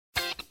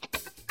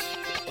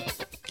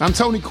I'm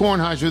Tony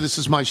Kornheiser. This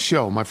is my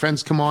show. My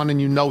friends come on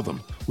and you know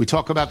them. We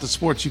talk about the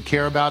sports you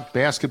care about,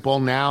 basketball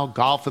now,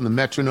 golf, and the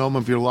metronome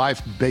of your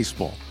life,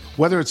 baseball.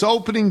 Whether it's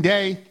opening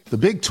day, the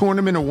big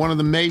tournament, or one of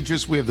the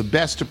majors, we have the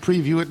best to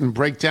preview it and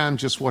break down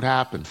just what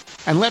happened.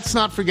 And let's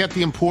not forget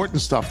the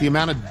important stuff, the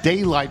amount of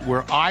daylight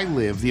where I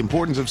live, the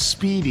importance of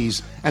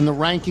speedies, and the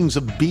rankings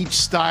of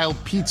beach-style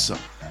pizza.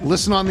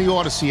 Listen on the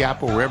Odyssey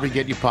app or wherever you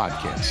get your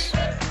podcasts.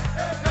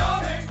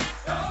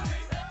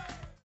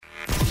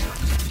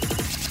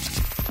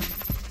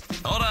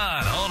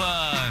 Hold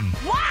on.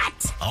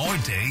 What? Our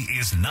day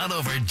is not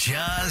over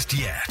just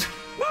yet.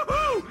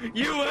 Woohoo!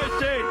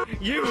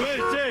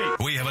 USA!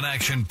 We have an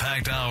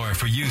action-packed hour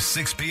for you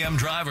 6 p.m.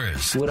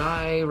 drivers. Would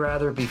I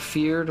rather be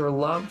feared or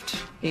loved?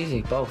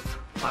 Easy, both.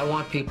 I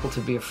want people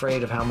to be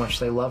afraid of how much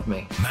they love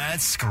me. Matt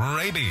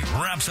Skraby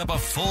wraps up a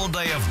full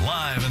day of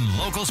live and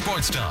local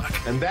sports talk.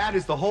 And that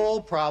is the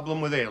whole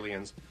problem with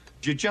aliens.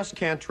 You just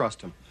can't trust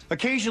them.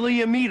 Occasionally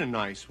you meet a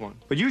nice one,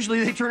 but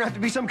usually they turn out to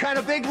be some kind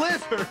of big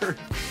lizard.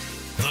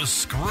 The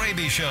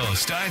Skraby Show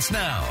starts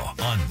now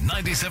on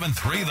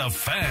 97.3 The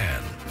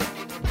Fan.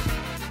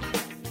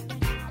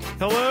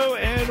 Hello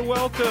and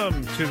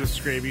welcome to the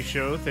Skraby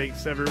Show.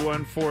 Thanks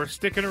everyone for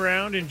sticking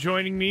around and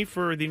joining me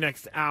for the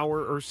next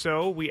hour or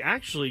so. We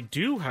actually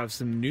do have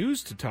some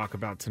news to talk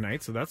about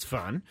tonight, so that's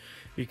fun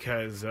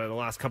because the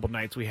last couple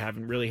nights we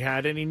haven't really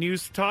had any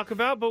news to talk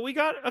about, but we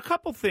got a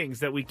couple things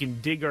that we can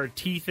dig our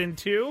teeth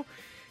into.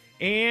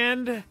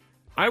 And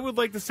I would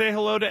like to say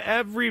hello to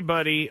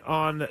everybody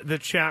on the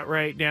chat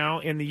right now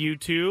in the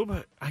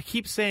YouTube. I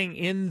keep saying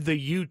in the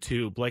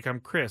YouTube like I'm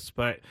Chris,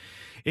 but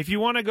if you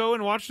want to go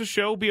and watch the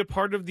show, be a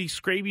part of the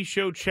Skraby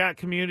Show chat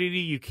community,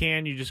 you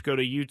can. You just go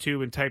to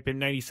YouTube and type in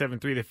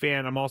 97.3 The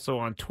Fan. I'm also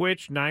on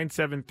Twitch,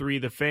 973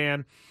 The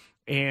Fan,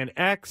 and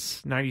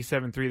X,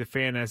 97.3 The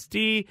Fan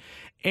SD,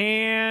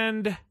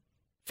 and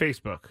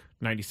Facebook,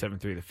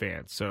 97.3 The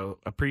Fan. So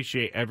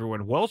appreciate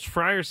everyone. Welsh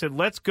Fryer said,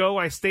 let's go.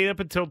 I stayed up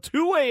until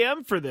 2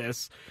 a.m. for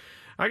this.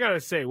 I got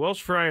to say,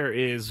 Welsh Fryer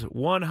is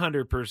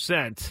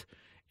 100%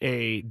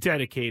 a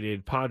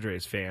dedicated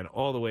Padres fan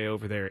all the way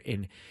over there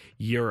in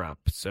Europe.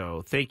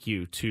 So thank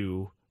you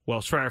to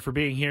Welsh Fryer for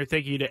being here.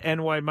 Thank you to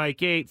NY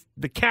Mike 8,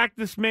 the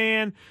Cactus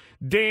Man,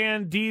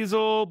 Dan,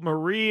 Diesel,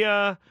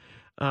 Maria,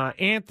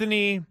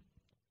 Anthony.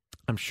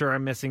 I'm sure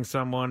I'm missing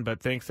someone, but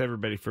thanks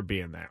everybody for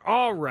being there.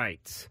 All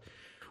right.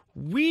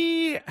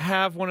 We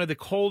have one of the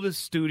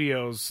coldest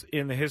studios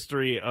in the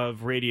history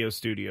of radio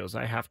studios,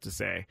 I have to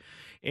say.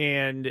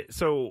 And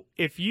so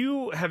if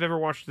you have ever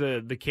watched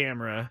the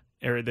camera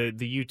or the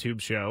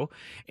YouTube show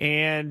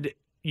and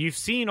you've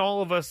seen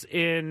all of us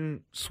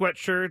in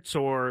sweatshirts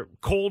or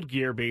cold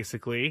gear,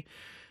 basically,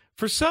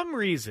 for some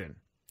reason,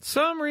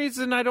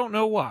 I don't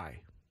know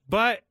why,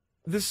 but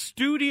the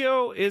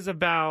studio is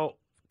about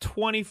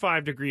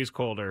 25 degrees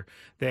colder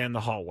than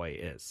the hallway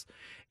is.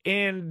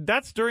 And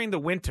that's during the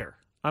winter.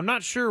 I'm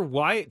not sure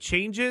why it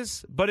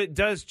changes, but it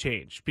does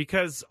change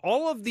because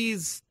all of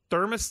these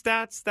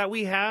thermostats that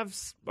we have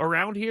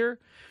around here,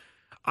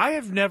 I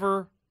have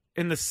never,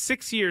 in the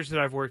 6 years that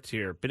I've worked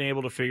here, been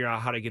able to figure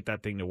out how to get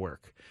that thing to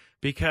work.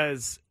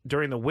 Because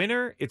during the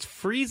winter, it's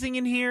freezing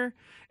in here,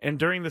 and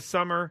during the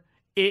summer,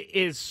 it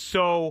is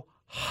so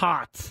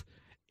hot.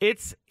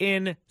 It's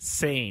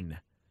insane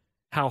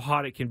how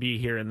hot it can be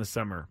here in the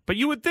summer. But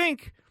you would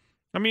think,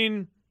 I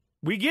mean,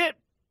 we get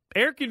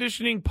air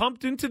conditioning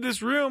pumped into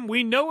this room.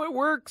 We know it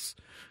works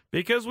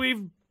because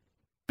we've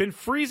been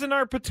freezing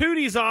our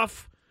patooties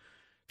off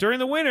during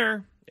the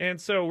winter. And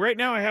so right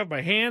now I have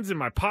my hands in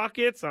my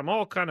pockets. I'm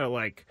all kind of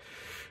like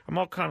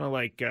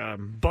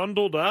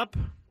bundled up.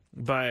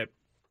 But,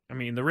 I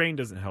mean, the rain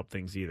doesn't help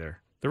things either.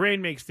 The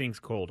rain makes things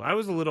cold.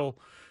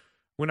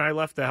 When I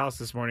left the house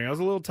this morning, I was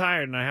a little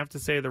tired, and I have to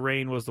say the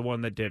rain was the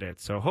one that did it.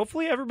 So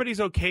hopefully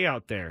everybody's okay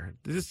out there.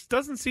 This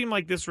doesn't seem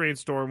like this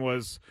rainstorm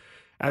was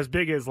as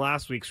big as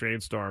last week's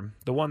rainstorm,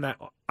 the one that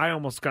I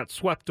almost got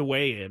swept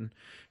away in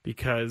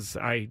because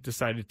I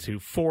decided to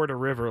ford a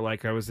river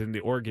like I was in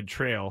the Oregon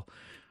Trail.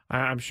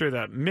 I'm sure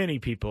that many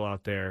people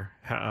out there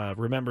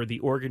remember the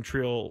Oregon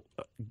Trail,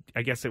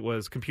 I guess it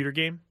was computer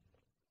game.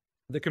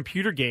 The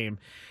computer game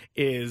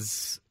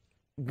is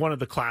one of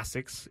the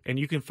classics, and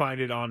you can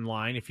find it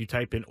online. If you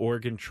type in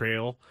Oregon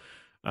Trail,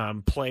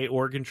 play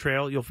Oregon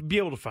Trail, you'll be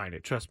able to find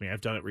it. Trust me, I've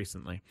done it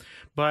recently.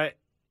 But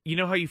you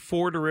know how you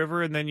ford a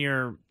river and then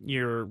your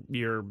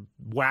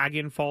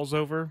wagon falls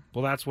over?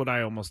 Well, that's what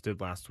I almost did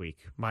last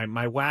week.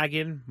 My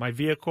wagon, my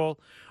vehicle,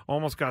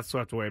 almost got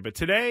swept away. But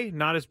today,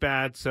 not as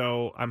bad,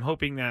 so I'm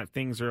hoping that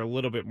things are a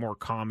little bit more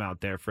calm out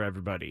there for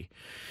everybody.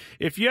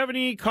 If you have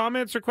any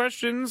comments or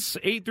questions,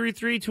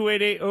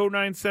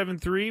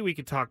 833-288-0973. We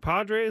could talk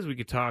Padres, we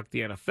could talk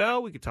the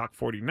NFL, we could talk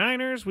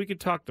 49ers, we could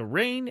talk the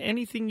rain,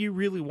 anything you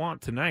really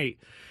want tonight.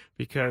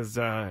 Because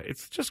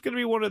it's just going to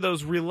be one of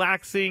those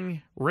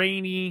relaxing,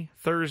 rainy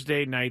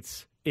Thursday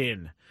nights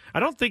in. I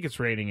don't think it's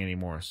raining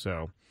anymore,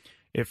 so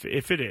if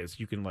it is,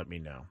 you can let me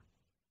know.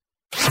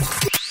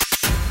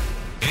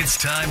 It's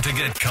time to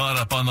get caught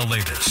up on the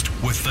latest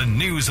with the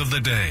news of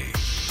the day.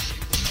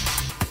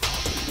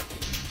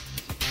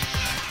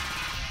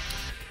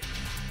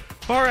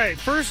 All right,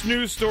 first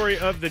news story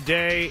of the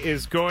day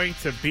is going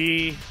to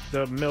be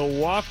the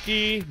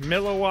Milwaukee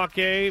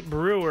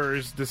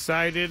Brewers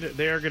decided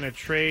they are going to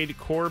trade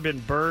Corbin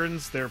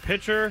Burnes, their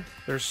pitcher,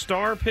 their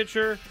star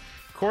pitcher.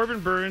 Corbin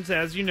Burnes,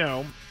 as you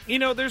know,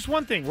 there's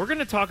one thing. We're going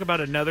to talk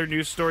about another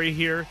news story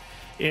here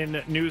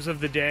in News of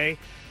the Day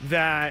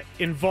that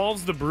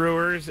involves the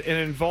Brewers and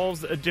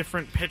involves a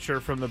different pitcher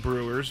from the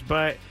Brewers,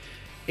 but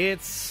it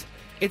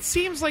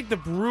seems like the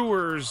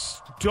Brewers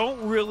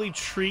don't really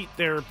treat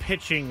their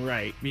pitching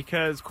right,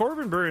 because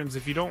Corbin Burnes,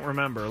 if you don't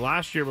remember,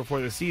 last year before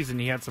the season,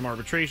 he had some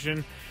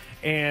arbitration,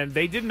 and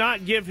they did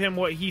not give him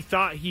what he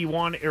thought he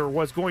wanted or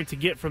was going to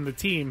get from the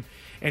team,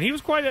 and he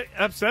was quite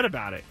upset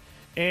about it.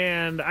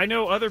 And I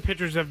know other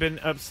pitchers have been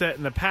upset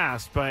in the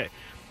past, but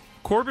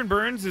Corbin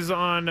Burnes is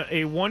on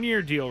a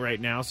one-year deal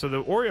right now, so the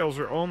Orioles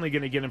are only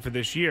going to get him for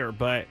this year,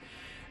 but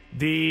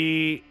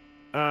the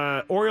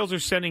Orioles are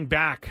sending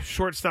back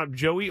shortstop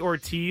Joey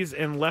Ortiz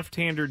and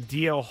left-hander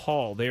DL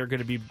Hall. They are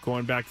going to be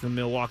going back to the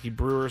Milwaukee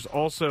Brewers.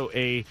 Also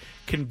a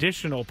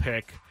conditional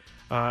pick,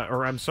 a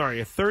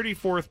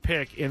 34th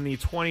pick in the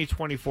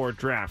 2024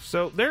 draft.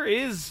 So there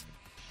is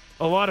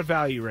a lot of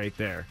value right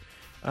there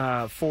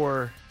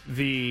for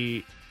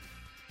the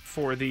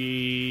Orioles,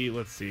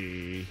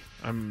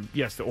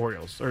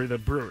 or the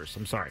Brewers.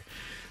 I'm sorry.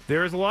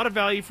 There is a lot of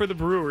value for the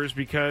Brewers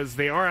because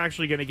they are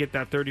actually going to get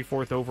that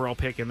 34th overall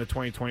pick in the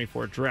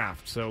 2024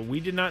 draft. So we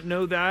did not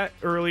know that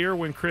earlier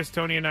when Chris,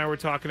 Tony, and I were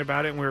talking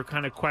about it, and we were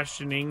kind of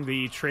questioning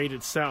the trade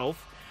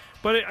itself.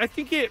 But I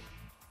think it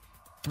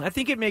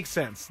makes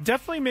sense.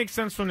 Definitely makes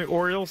sense from the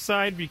Orioles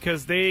side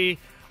because they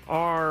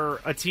are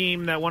a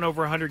team that won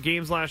over 100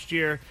 games last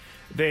year.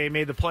 They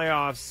made the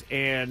playoffs,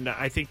 and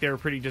I think they were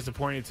pretty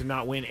disappointed to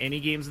not win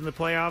any games in the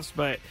playoffs.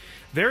 But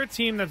they're a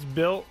team that's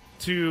built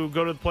to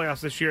go to the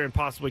playoffs this year and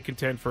possibly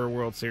contend for a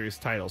World Series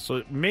title. So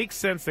it makes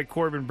sense that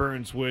Corbin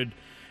Burnes would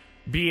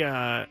be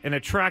an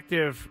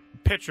attractive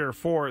pitcher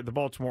for the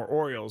Baltimore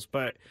Orioles.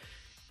 But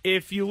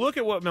if you look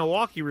at what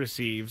Milwaukee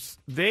receives,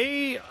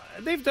 they've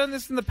done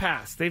this in the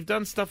past. They've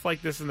done stuff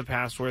like this in the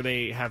past where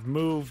they have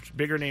moved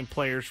bigger name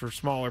players for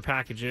smaller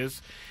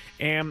packages.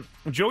 And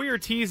Joey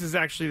Ortiz is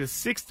actually the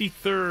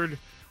 63rd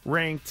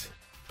ranked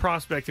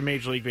prospect in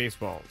Major League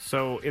Baseball.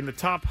 So in the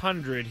top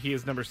 100, he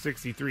is number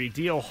 63.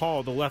 DL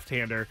Hall, the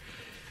left-hander,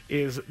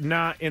 is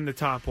not in the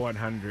top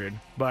 100.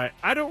 But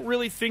I don't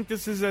really think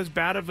this is as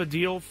bad of a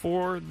deal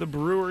for the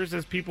Brewers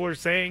as people are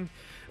saying,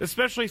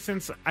 especially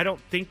since I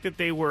don't think that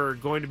they were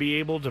going to be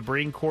able to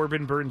bring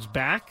Corbin Burnes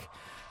back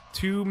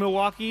to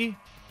Milwaukee.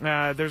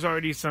 There's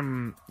already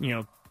some,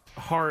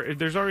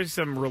 there's already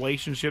some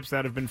relationships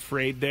that have been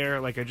frayed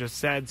there, like I just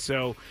said,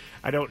 so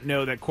I don't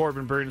know that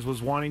Corbin Burnes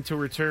was wanting to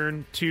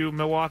return to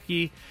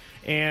Milwaukee,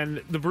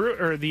 and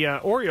the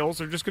Orioles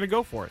are just going to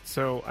go for it.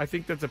 So I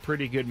think that's a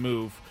pretty good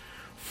move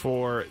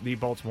for the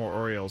Baltimore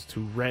Orioles to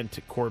rent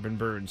Corbin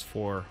Burnes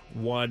for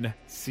one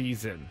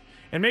season.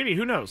 And maybe,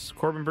 who knows,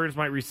 Corbin Burnes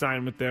might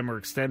re-sign with them or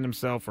extend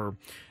himself, or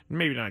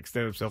maybe not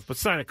extend himself, but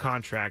sign a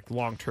contract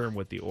long-term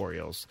with the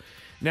Orioles.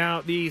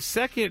 Now, the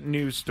second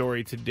news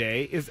story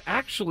today is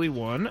actually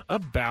one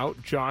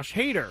about Josh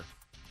Hader.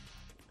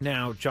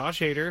 Now, Josh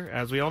Hader,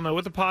 as we all know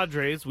with the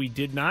Padres, we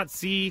did not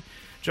see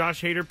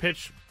Josh Hader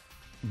pitch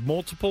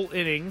multiple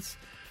innings,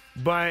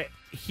 but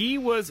he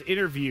was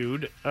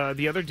interviewed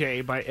the other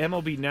day by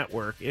MLB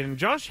Network, and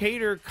Josh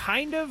Hader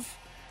kind of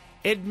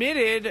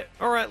admitted,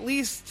 or at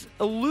least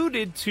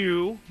alluded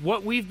to,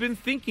 what we've been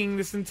thinking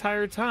this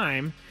entire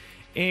time.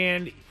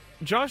 And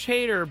Josh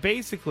Hader,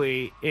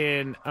 basically,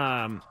 in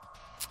a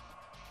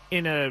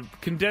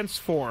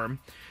condensed form,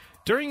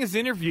 during his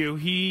interview,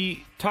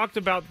 he talked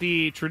about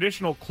the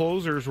traditional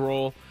closer's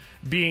role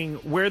being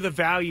where the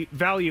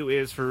value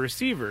is for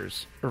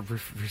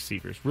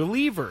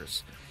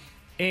relievers.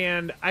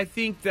 And I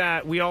think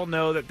that we all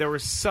know that there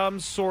was some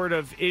sort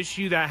of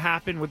issue that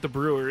happened with the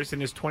Brewers in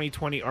his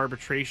 2020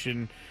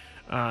 arbitration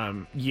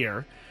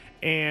year.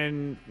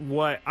 And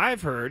what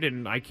I've heard,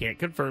 and I can't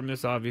confirm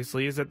this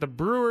obviously, is that the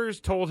Brewers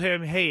told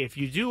him, hey, if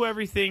you do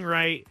everything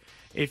right,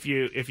 if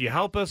you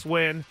help us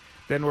win,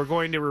 then we're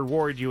going to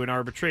reward you in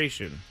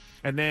arbitration.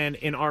 And then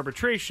in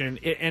arbitration,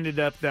 it ended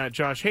up that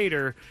Josh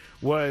Hader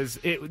was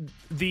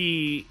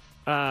the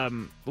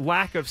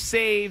lack of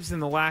saves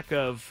and the lack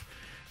of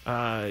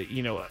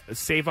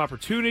save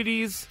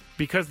opportunities,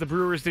 because the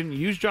Brewers didn't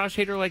use Josh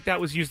Hader like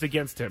that, was used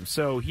against him.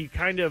 So he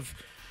kind of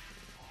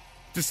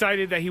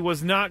decided that he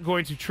was not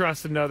going to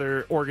trust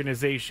another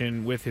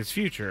organization with his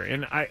future.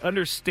 And I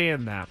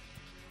understand that.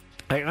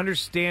 I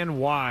understand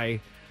why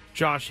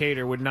Josh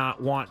Hader would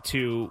not want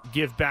to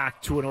give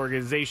back to an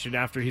organization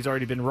after he's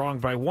already been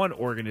wronged by one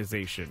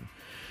organization.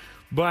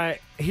 But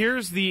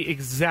here's the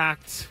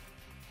exact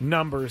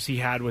numbers he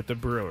had with the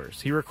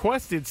Brewers. He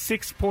requested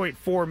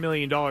 $6.4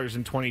 million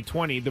in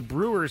 2020. The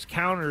Brewers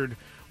countered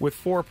with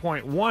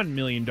 $4.1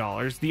 million.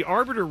 The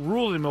arbiter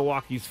ruled in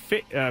Milwaukee's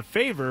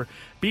favor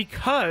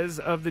because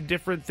of the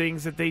different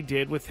things that they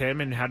did with him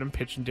and had him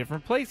pitch in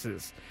different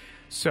places.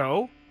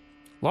 So,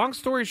 long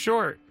story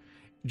short,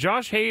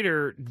 Josh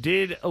Hader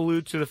did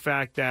allude to the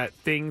fact that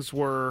things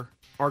were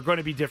are going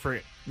to be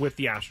different with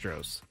the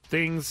Astros.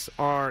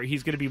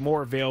 He's going to be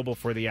more available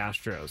for the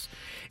Astros.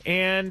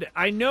 And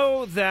I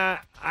know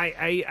that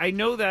I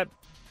know that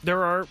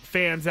there are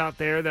fans out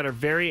there that are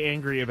very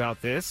angry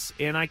about this,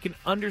 and I can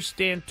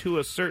understand to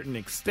a certain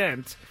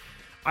extent.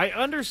 I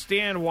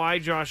understand why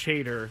Josh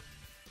Hader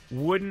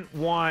would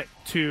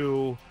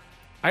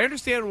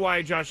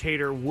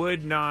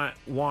not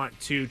want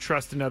to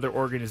trust another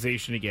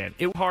organization again.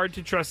 It's hard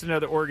to trust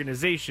another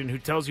organization who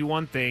tells you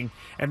one thing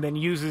and then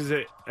uses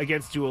it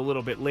against you a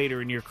little bit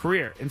later in your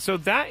career. And so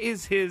that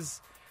is his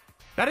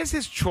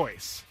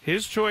choice.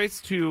 His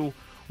choice to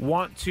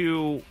want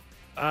to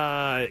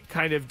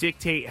kind of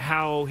dictate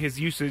how his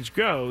usage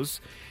goes.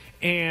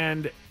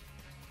 And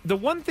the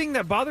one thing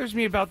that bothers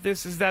me about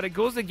this is that it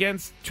goes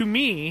against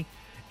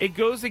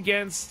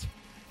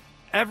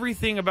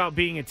everything about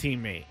being a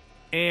teammate.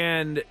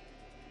 And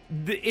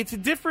it's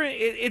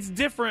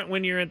different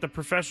when you're at the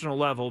professional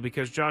level,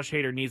 because Josh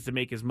Hader needs to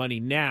make his money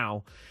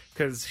now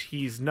because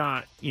he's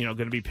not, going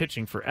to be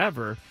pitching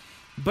forever.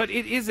 But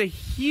it is a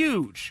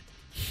huge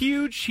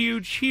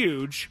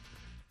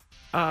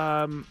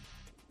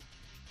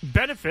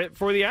benefit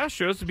for the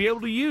Astros to be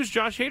able to use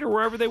Josh Hader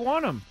wherever they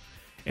want him,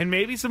 and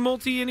maybe some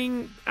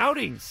multi-inning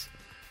outings.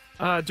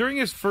 During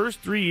his first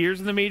 3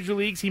 years in the major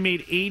leagues, he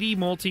made 80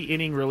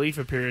 multi-inning relief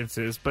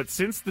appearances, but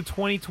since the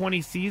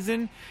 2020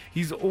 season,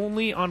 he's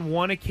only on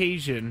one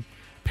occasion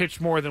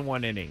pitched more than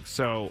one inning.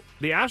 So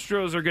the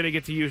Astros are going to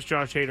get to use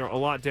Josh Hader a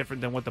lot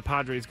different than what the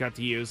Padres got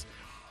to use.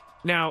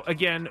 Now,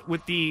 again,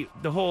 with the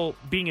whole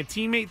being a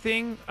teammate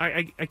thing,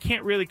 I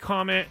can't really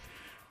comment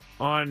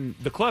on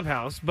the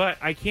clubhouse, but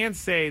I can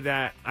say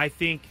that I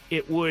think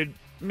it would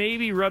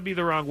maybe rub me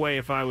the wrong way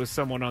if I was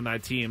someone on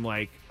that team.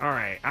 Like, all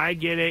right, I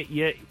get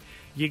it.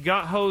 You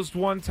got hosed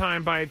one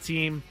time by a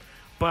team,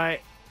 but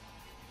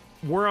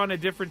we're on a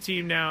different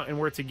team now, and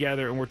we're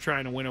together, and we're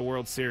trying to win a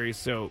World Series.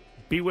 So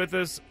be with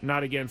us,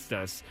 not against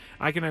us.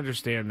 I can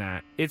understand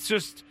that. It's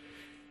just,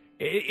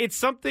 it's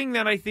something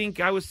that I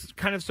think I was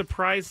kind of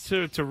surprised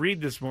to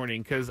read this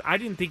morning, because I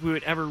didn't think we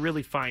would ever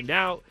really find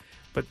out.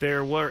 But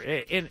there were,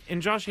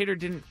 and Josh Hader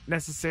didn't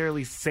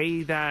necessarily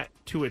say that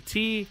to a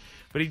T,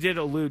 but he did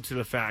allude to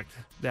the fact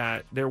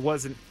that there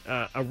wasn't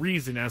a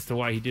reason as to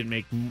why he didn't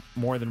make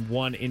more than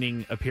one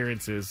inning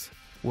appearances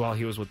while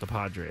he was with the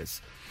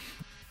Padres.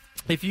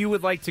 If you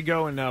would like to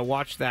go and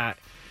watch that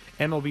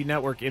MLB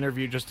Network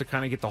interview just to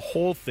kind of get the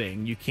whole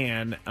thing, you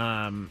can.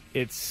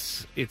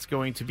 It's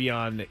going to be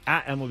on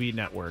at MLB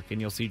Network,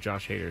 and you'll see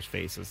Josh Hader's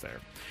faces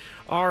there.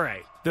 All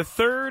right. The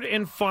third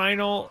and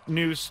final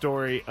news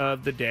story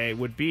of the day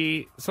would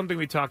be something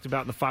we talked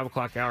about in the 5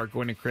 o'clock hour,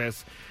 Gwen and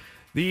Chris.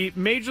 The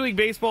Major League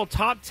Baseball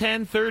top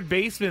 10 third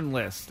baseman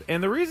list.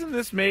 And the reason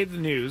this made the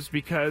news,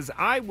 because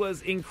I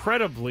was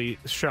incredibly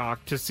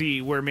shocked to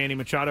see where Manny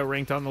Machado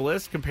ranked on the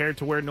list compared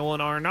to where Nolan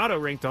Arenado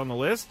ranked on the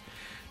list,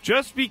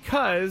 just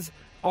because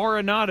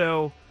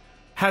Arenado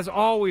has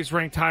always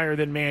ranked higher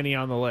than Manny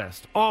on the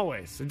list.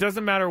 Always. It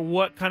doesn't matter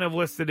what kind of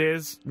list it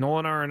is,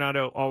 Nolan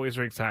Arenado always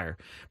ranks higher.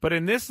 But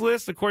in this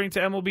list, according to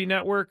MLB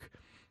Network,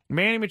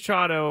 Manny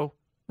Machado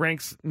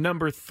ranks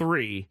number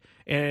 3,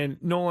 and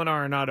Nolan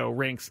Arenado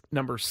ranks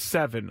number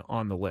 7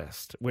 on the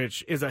list,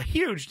 which is a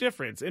huge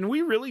difference. And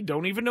we really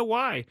don't even know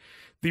why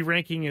the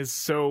ranking is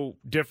so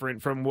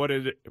different from what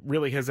it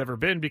really has ever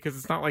been, because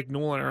it's not like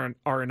Nolan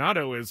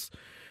Arenado is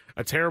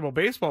a terrible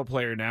baseball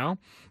player now.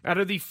 Out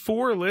of the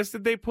 4 lists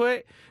that they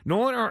put,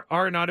 Nolan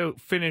Arenado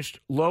finished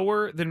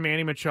lower than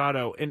Manny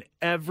Machado in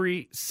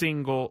every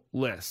single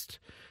list.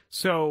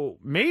 So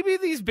maybe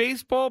these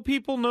baseball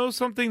people know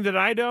something that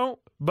I don't,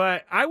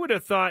 but I would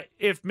have thought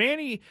if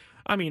Manny,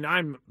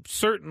 I'm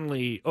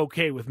certainly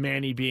okay with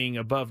Manny being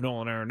above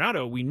Nolan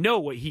Arenado. We know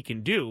what he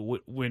can do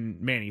when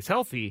Manny's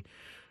healthy,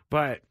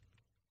 but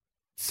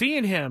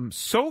seeing him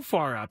so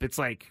far up, it's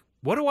like,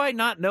 what do I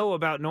not know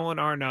about Nolan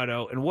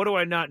Arenado, and what do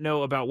I not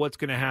know about what's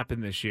going to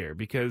happen this year?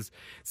 Because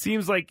it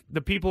seems like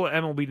the people at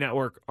MLB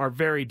Network are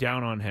very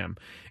down on him.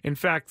 In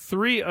fact,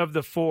 3 of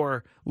the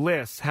 4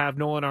 lists have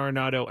Nolan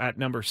Arenado at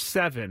number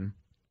 7,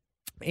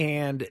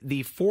 and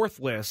the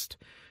 4th list,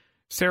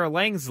 Sarah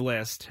Lang's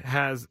list,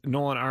 has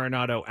Nolan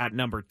Arenado at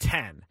number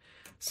 10.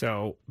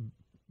 So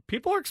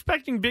people are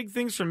expecting big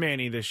things from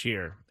Manny this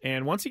year.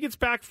 And once he gets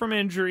back from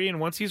injury and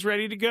once he's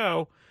ready to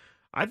go,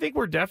 I think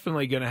we're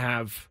definitely going to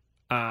have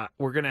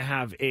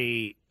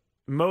a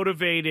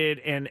motivated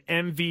and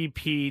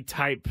MVP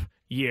type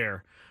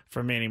year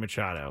for Manny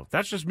Machado.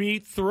 That's just me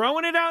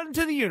throwing it out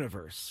into the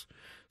universe.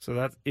 So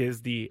that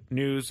is the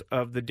news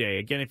of the day.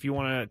 Again, if you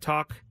want to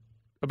talk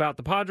about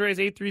the Padres,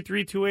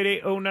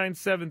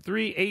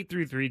 833-288-0973,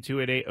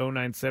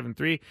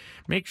 833-288-0973.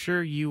 Make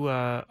sure you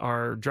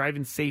are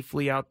driving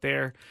safely out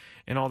there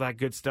and all that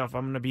good stuff.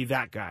 I'm going to be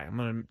that guy. I'm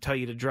going to tell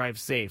you to drive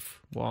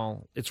safe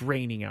while it's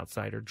raining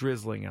outside or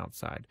drizzling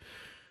outside.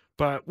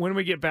 But when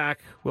we get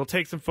back, we'll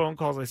take some phone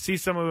calls. I see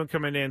some of them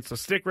coming in, so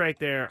stick right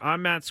there.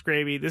 I'm Matt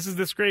Skraby. This is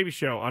the Skraby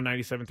Show on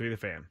 97.3 The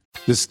Fan.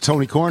 This is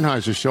Tony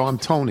Kornheiser's show. I'm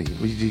Tony.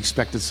 You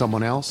expected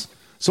someone else?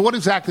 So what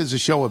exactly is the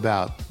show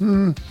about?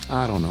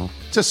 I don't know.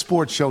 It's a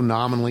sports show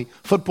nominally.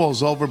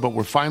 Football's over, but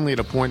we're finally at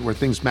a point where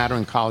things matter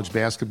in college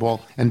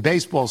basketball, and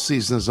baseball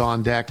season is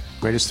on deck.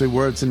 Greatest 3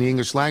 words in the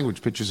English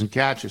language, pitchers and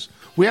catchers.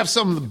 We have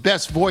some of the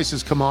best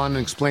voices come on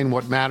and explain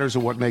what matters or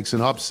what makes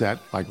an upset,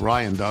 like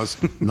Ryan does,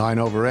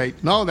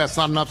 9/8. No, that's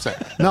not an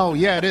upset. No,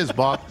 yeah, it is,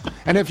 Bob.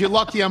 And if you're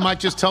lucky, I might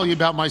just tell you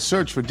about my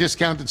search for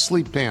discounted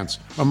sleep pants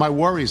or my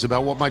worries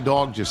about what my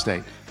dog just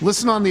ate.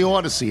 Listen on the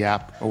Odyssey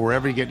app or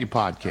wherever you get your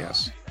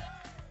podcasts.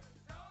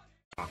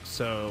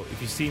 So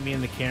if you see me in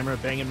the camera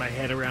banging my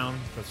head around,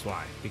 that's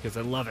why, because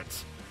I love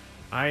it.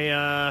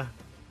 I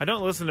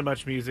don't listen to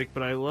much music,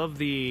 but I love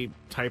the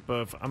type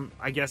of,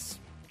 I guess,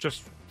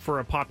 just for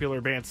a popular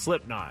band,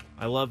 Slipknot.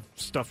 I love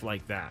stuff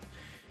like that.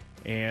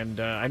 And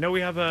I know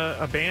we have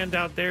a band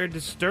out there,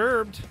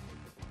 Disturbed.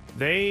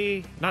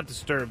 Not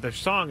Disturbed, their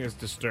song is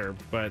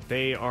Disturbed, but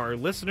they are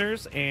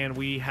listeners, and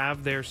we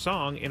have their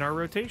song in our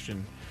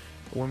rotation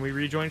when we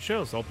rejoin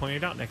shows. So I'll point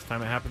it out next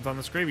time it happens on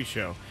the Skraby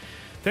Show.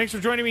 Thanks for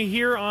joining me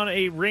here on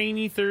a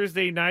rainy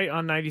Thursday night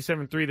on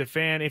 97.3 The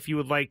Fan. If you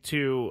would like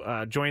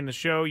to join the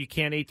show, you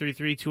can,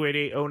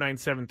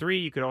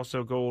 833-288-0973. You could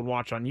also go and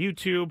watch on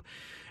YouTube,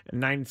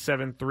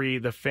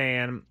 97.3 The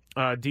Fan.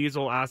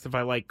 Diesel asked if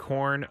I like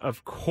corn.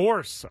 Of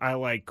course I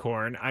like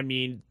corn. I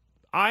mean,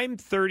 I'm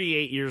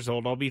 38 years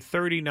old. I'll be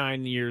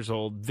 39 years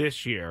old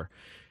this year.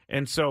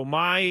 And so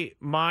my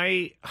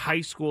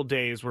high school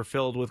days were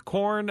filled with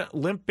corn,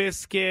 Limp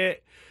Bizkit,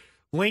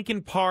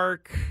 Linkin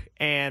Park,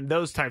 and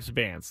those types of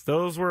bands.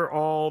 Those were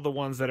all the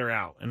ones that are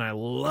out, and I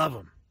love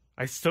them.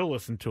 I still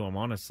listen to them,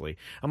 honestly.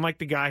 I'm like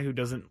the guy who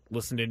doesn't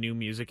listen to new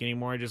music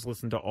anymore. I just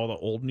listen to all the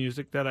old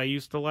music that I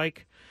used to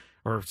like,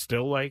 or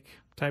still like,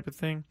 type of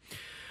thing.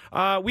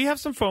 We have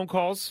some phone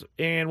calls,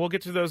 and we'll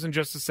get to those in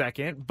just a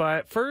second.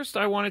 But first,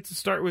 I wanted to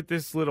start with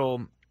this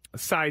little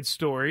side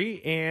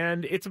story,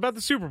 and it's about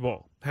the Super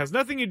Bowl. It has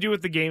nothing to do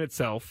with the game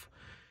itself,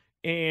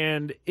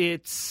 and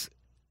it's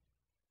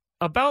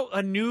about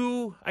a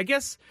new, I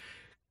guess,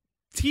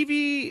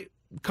 TV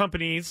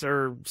companies,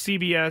 or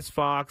CBS,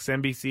 Fox,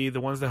 NBC, the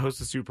ones that host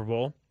the Super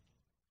Bowl,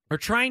 are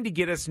trying to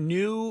get us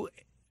new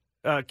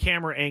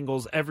camera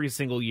angles every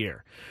single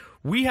year.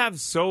 We have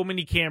so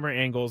many camera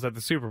angles at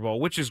the Super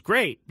Bowl, which is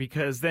great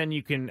because then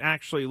you can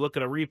actually look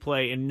at a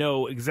replay and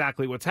know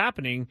exactly what's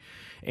happening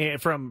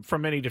from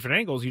many different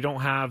angles. You don't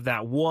have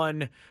that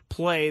one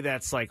play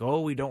that's like,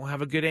 oh, we don't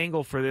have a good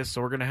angle for this, so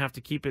we're going to have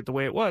to keep it the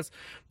way it was.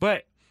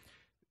 But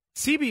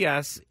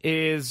CBS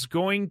is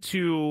going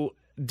to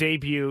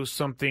debut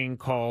something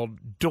called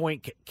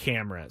Doink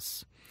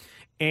cameras.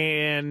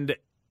 And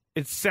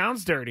it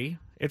sounds dirty.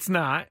 It's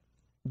not.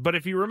 But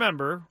if you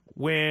remember,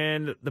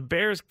 when the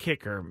Bears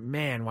kicker,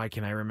 man, why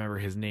can't I remember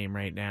his name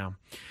right now?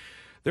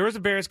 There was a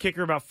Bears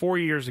kicker about 4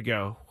 years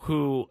ago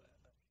who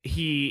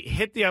he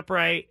hit the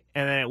upright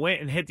and then it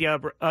went and hit the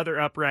other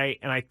upright.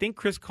 And I think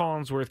Chris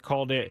Collinsworth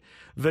called it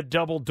the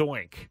double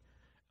doink.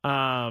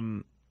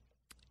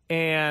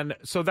 And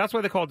so that's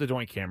why they call it the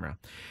Doink camera.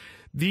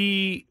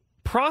 The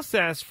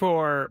process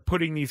for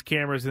putting these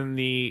cameras in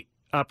the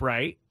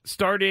upright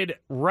started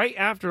right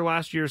after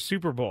last year's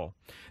Super Bowl.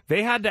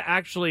 They had to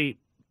actually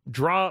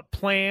draw up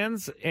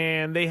plans,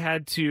 and they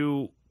had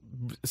to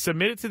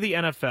submit it to the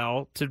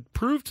NFL to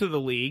prove to the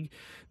league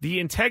the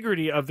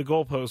integrity of the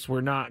goalposts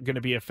were not going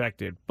to be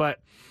affected. But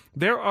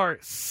there are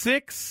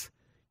 6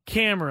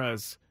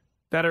 cameras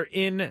that are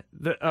in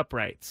the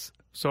uprights.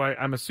 So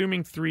I'm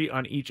assuming 3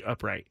 on each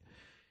upright.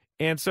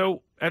 And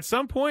so at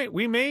some point,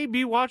 we may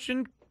be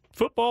watching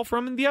football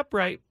from the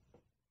upright.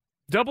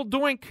 Double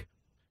doink.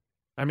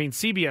 I mean,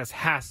 CBS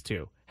has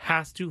to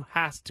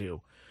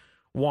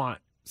want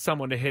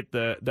someone to hit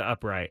the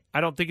upright. I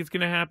don't think it's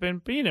going to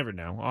happen, but you never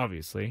know,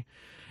 obviously.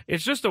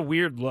 It's just a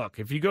weird look.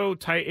 If you go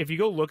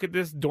look at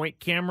this Doink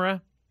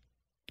camera,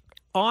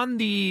 on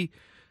the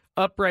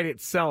upright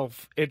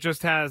itself, it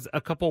just has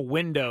a couple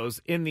windows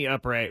in the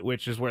upright,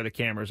 which is where the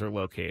cameras are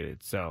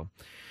located. So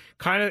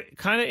kind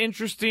of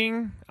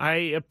interesting. I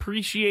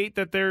appreciate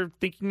that they're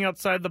thinking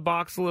outside the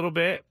box a little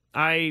bit.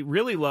 I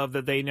really love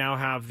that they now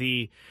have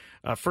the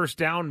first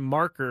down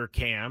marker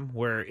cam,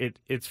 where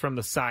it's from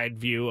the side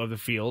view of the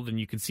field, and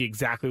you can see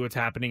exactly what's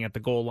happening at the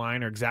goal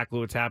line or exactly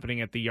what's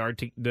happening at the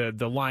yard,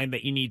 the line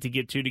that you need to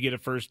get a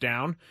first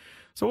down.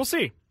 So we'll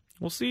see.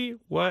 We'll see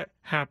what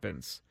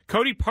happens.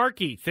 Cody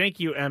Parkey. Thank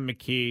you, M.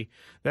 McKee.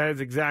 That is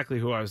exactly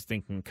who I was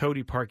thinking.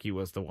 Cody Parkey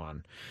was the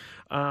one.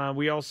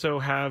 We also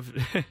have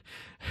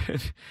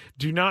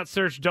do not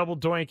search double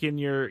doink in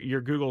your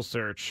Google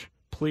search.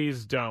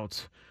 Please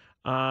don't.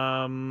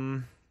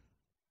 Trevor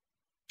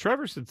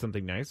said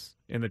something nice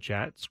in the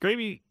chat.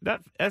 Skraby,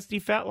 that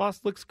SD fat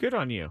loss looks good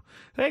on you.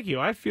 Thank you.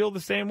 I feel the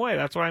same way.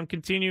 That's why I'm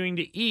continuing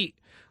to eat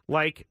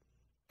like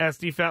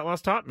SD fat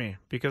loss taught me,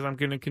 because I'm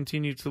going to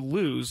continue to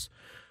lose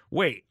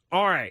weight.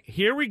 All right,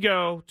 here we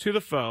go to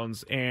the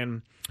phones,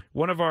 and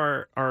one of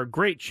our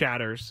great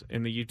chatters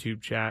in the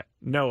YouTube chat,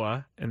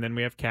 Noah, and then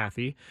we have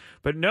Kathy.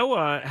 But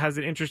Noah has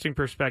an interesting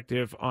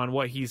perspective on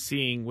what he's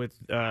seeing with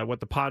what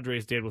the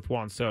Padres did with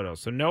Juan Soto.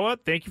 So Noah,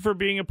 thank you for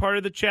being a part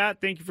of the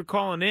chat. Thank you for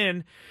calling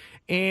in.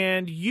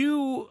 And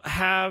you're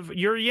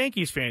a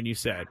Yankees fan, you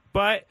said,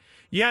 but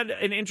you had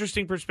an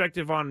interesting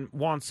perspective on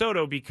Juan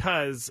Soto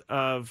because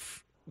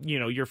of,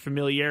 your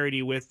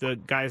familiarity with the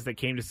guys that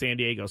came to San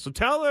Diego. So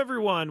tell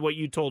everyone what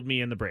you told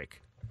me in the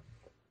break.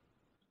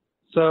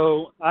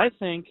 So I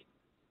think,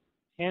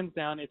 hands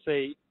down, it's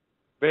a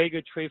very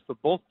good trade for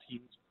both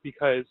teams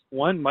because,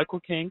 one, Michael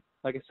King,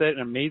 like I said,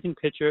 an amazing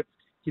pitcher.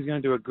 He's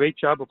going to do a great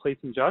job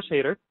replacing Josh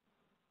Hader.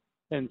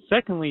 And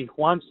secondly,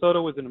 Juan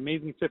Soto was an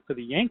amazing fit for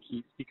the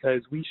Yankees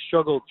because we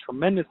struggled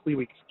tremendously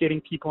with getting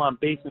people on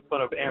base in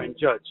front of Aaron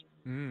Judge.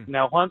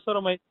 Now, Juan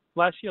Soto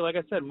last year, like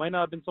I said, might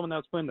not have been someone that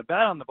was putting the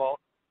bat on the ball,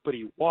 but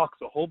he walks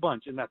a whole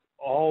bunch, and that's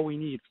all we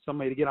need for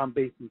somebody to get on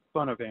base in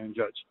front of Aaron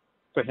Judge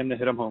for him to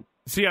hit him home.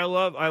 See, I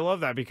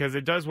love that because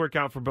it does work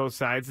out for both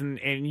sides,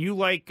 and you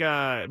like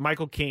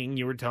Michael King,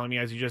 you were telling me,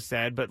 as you just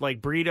said, but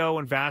like Brito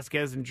and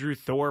Vasquez and Drew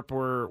Thorpe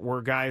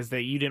were guys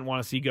that you didn't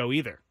want to see go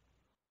either.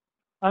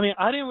 I mean,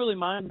 I didn't really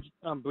mind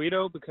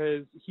Brito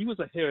because he was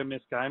a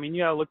hit-or-miss guy. I mean,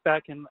 you got to look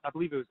back in, I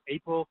believe it was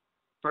April,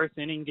 first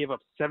inning, gave up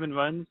 7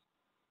 runs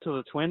to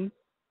the Twins.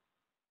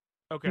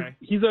 Okay.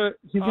 He's going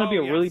to be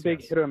a really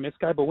big hit-or-miss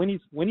guy, but when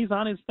he's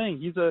on his thing,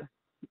 he's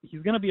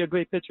going to be a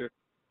great pitcher.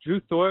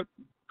 Drew Thorpe,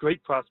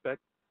 great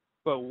prospect.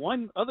 But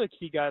one other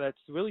key guy that's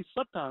really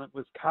slept on it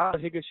was Kyle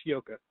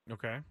Higashioka.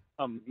 Okay.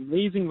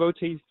 Amazing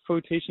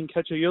rotation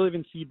catcher. You'll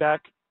even see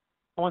back,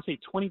 I want to say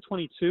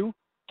 2022,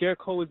 Garrett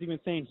Cole was even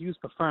saying he was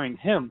preferring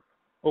him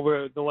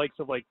over the likes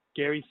of like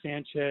Gary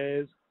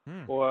Sanchez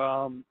or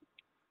I'm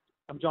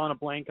drawing a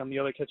blank on the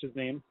other catcher's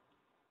name.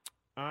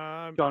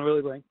 Drawing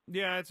really blank.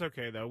 Yeah, it's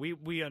okay though.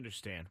 We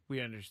understand.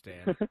 We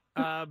understand.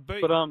 But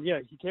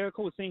Garrett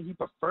Cole was saying he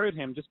preferred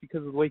him just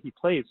because of the way he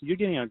plays. So you're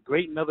getting a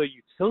great another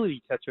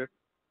utility catcher,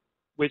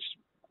 which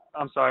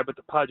I'm sorry, but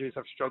the Padres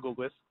have struggled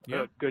with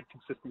a good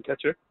consistent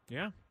catcher.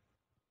 Yeah.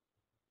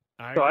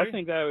 I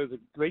think that was a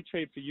great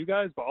trade for you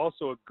guys, but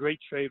also a great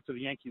trade for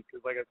the Yankees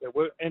because, like I said,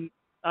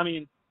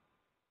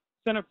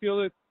 center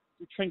fielder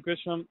Trent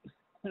Grisham.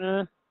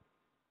 That's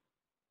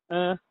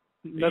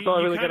all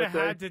I really got to say. You kind of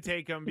had to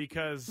take him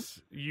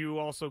because you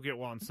also get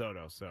Juan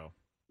Soto. So.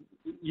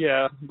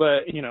 Yeah,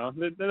 but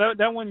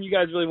that one you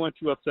guys really weren't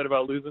too upset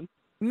about losing.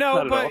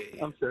 No, but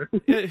I'm sure.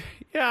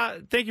 Yeah,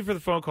 thank you for the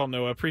phone call,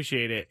 Noah.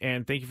 Appreciate it,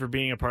 and thank you for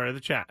being a part of the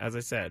chat. As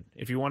I said,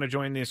 if you want to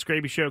join the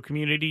Skraby Show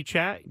community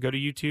chat, go to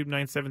YouTube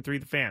 973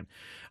 The Fan.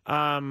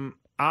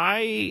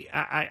 I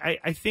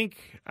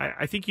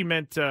think you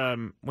meant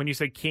when you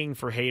said King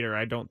for Hader.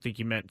 I don't think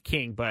you meant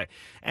King, but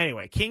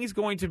anyway, King is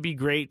going to be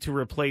great to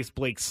replace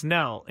Blake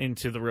Snell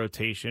into the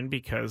rotation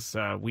because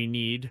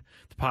the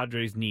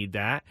Padres need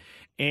that,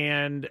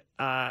 and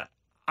I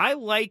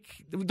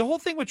like the whole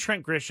thing with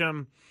Trent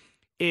Grisham.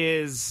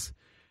 Is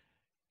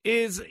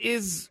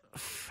it's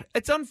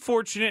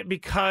unfortunate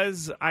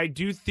because I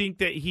do think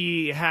that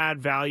he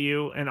had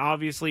value, and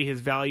obviously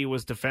his value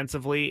was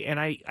defensively, and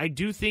I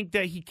do think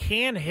that he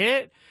can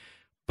hit,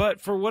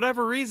 but for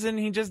whatever reason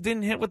he just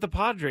didn't hit with the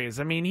Padres.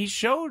 I mean, he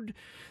showed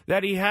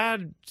that he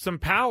had some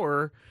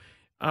power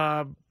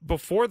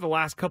before the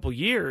last couple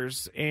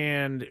years,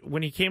 and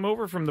when he came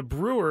over from the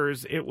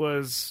Brewers, it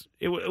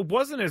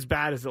wasn't as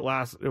bad as it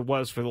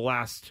was for the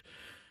last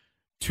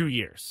 2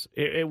 years.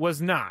 It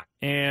was not.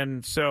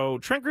 And so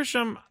Trent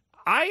Grisham,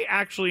 I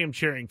actually am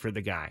cheering for the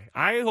guy.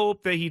 I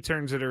hope that he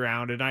turns it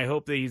around, and I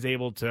hope that he's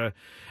able to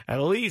at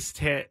least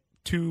hit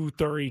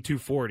 230,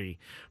 240.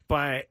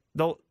 But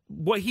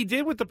what he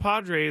did with the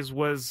Padres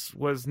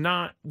was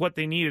not what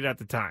they needed at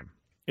the time.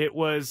 It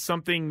was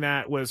something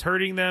that was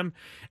hurting them.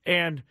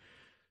 And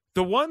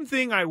the one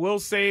thing I will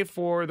say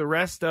for the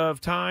rest of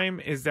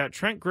time is that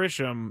Trent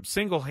Grisham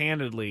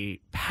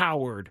single-handedly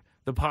powered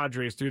the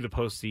Padres through the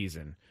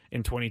postseason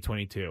in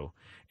 2022.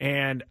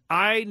 And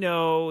I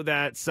know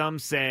that some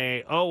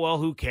say, oh, well,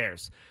 who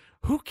cares?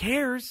 Who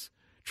cares?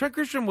 Trent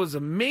Grisham was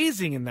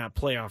amazing in that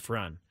playoff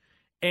run.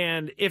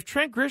 And if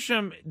Trent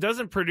Grisham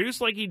doesn't produce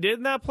like he did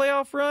in that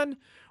playoff run,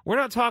 we're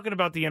not talking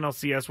about the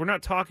NLCS. We're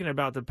not talking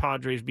about the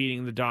Padres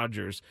beating the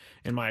Dodgers,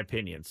 in my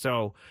opinion.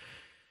 So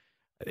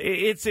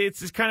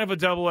it's kind of a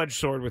double-edged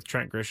sword with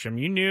Trent Grisham.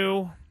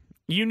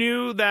 You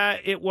knew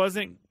that it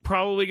wasn't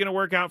probably going to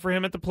work out for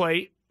him at the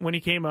plate when he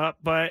came up,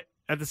 but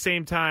at the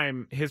same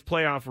time, his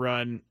playoff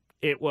run,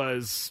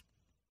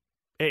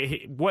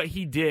 what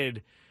he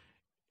did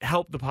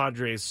helped the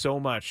Padres so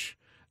much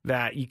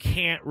that you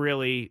can't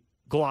really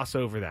gloss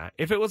over that.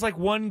 If it was like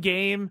one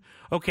game,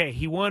 okay,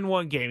 he won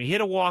one game. He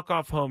hit a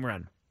walk-off home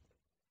run.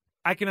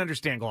 I can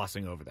understand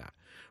glossing over that.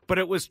 But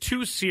it was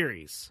 2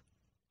 series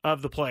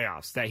of the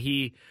playoffs that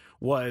he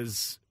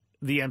was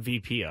the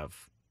MVP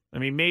of. I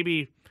mean,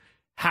 maybe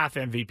half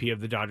MVP of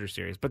the Dodgers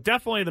series, but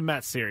definitely the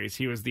Mets series.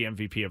 He was the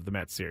MVP of the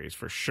Mets series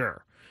for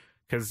sure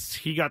because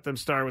he got them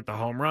started with the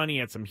home run. He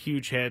had some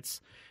huge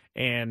hits,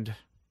 and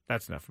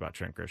that's enough about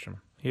Trent Grisham.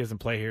 He doesn't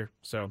play here,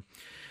 so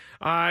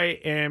I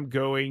am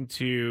going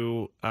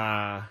to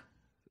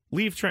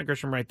leave Trent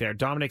Grisham right there.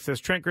 Dominic says,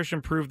 Trent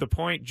Grisham proved the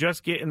point.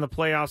 Just get in the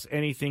playoffs.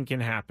 Anything can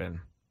happen.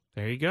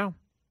 There you go.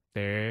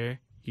 There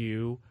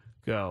you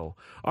go.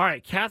 All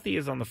right, Kathy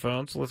is on the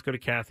phone, so let's go to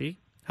Kathy.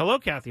 Hello,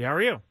 Kathy. How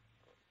are you?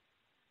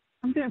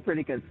 I'm doing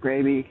pretty good,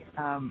 Skraby.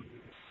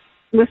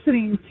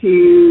 Listening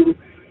to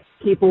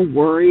people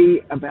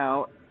worry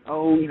about,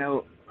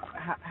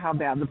 how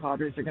bad the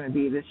Padres are going to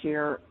be this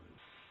year.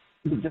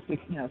 Just, we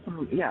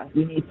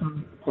need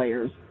some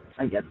players.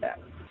 I get that.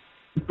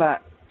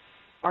 But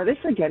are they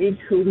forgetting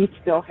who we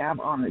still have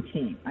on the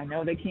team? I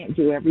know they can't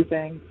do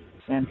everything,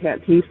 and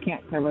Tatis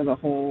can't cover the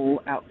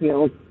whole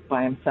outfield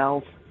by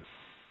himself.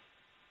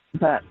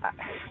 But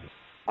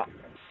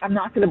I'm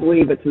not going to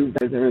believe it's as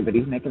good as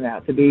everybody's making it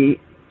out to be.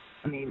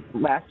 I mean,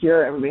 last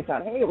year everybody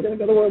thought, hey, we're going to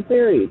go to the World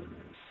Series.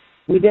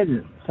 We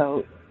didn't.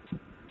 So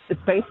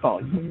it's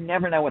baseball. You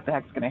never know what the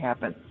heck's going to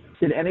happen.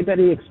 Did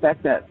anybody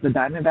expect that the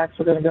Diamondbacks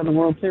were going to go to the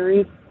World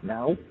Series?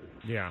 No.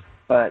 Yeah.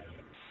 But,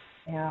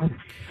 yeah.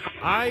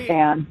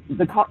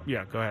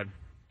 Yeah, go ahead.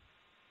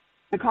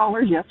 The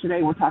callers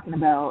yesterday were talking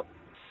about,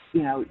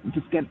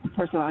 just get the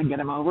person on and get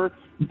them over.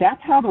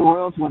 That's how the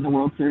Royals won the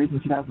World Series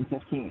in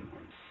 2015.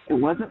 It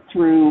wasn't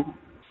through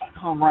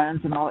home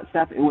runs and all that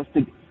stuff. It was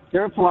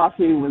their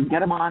philosophy was get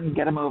them on,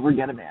 get them over,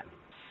 get them in.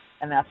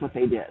 And that's what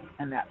they did.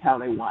 And that's how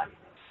they won.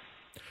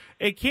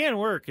 It can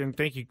work, and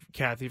thank you,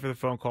 Kathy, for the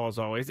phone call as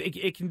always.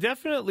 It can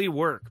definitely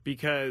work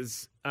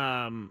because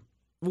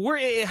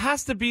it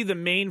has to be the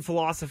main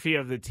philosophy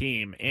of the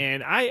team.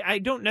 And I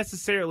don't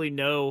necessarily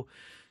know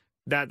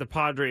that the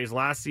Padres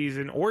last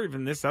season or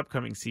even this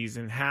upcoming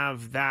season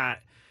have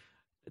that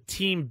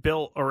team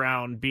built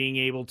around being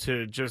able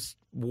to just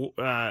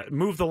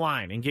move the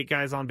line and get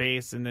guys on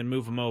base and then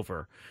move them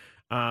over.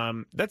 I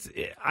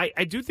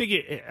do think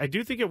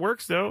it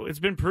works though. It's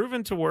been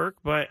proven to work,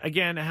 but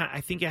again,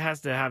 I think it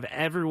has to have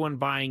everyone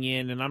buying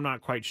in, and I'm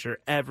not quite sure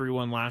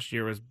everyone last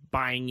year was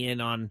buying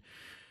in on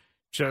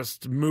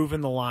just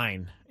moving the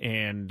line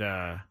and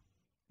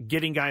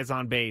getting guys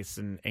on base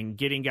and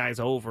getting guys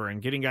over and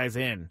getting guys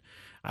in.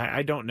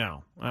 I don't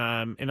know.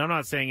 And I'm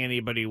not saying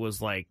anybody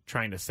was like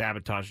trying to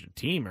sabotage the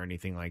team or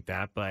anything like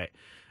that, but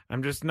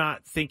I'm just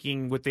not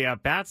thinking with the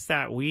at-bats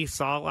that we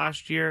saw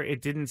last year,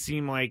 it didn't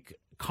seem like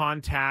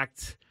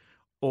contact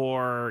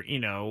or,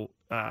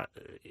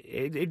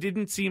 it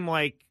didn't seem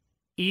like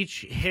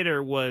each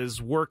hitter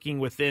was working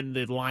within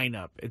the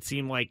lineup. It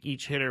seemed like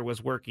each hitter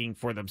was working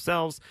for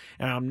themselves,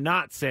 and I'm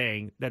not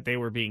saying that they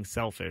were being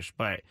selfish,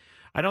 but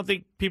I don't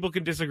think people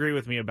can disagree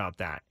with me about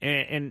that.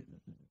 And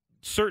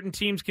certain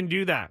teams can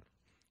do that.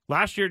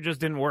 Last year it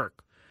just didn't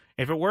work.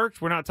 If it worked,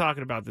 we're not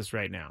talking about this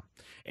right now.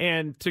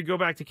 And to go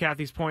back to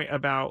Kathy's point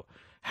about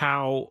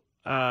how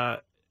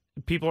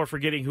people are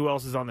forgetting who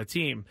else is on the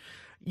team,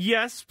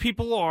 yes,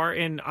 people are,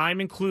 and I'm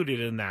included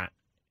in that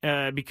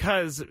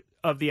because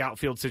of the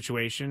outfield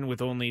situation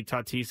with only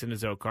Tatis and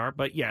Azokar.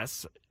 But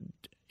yes,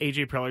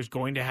 A.J. Preller's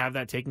going to have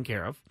that taken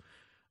care of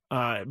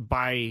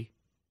by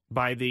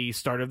the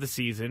start of the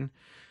season.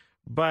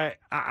 But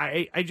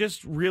I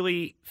just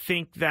really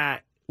think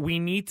that we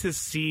need to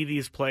see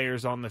these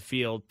players on the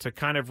field to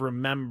kind of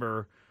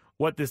remember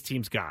what this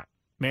team's got.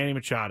 Manny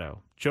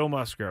Machado, Joe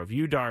Musgrove,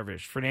 Yu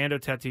Darvish, Fernando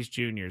Tatis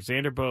Jr.,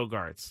 Xander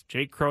Bogaerts,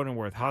 Jake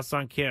Cronenworth,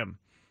 Ha-Seong Kim.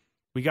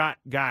 We got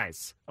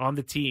guys on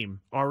the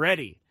team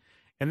already.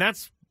 And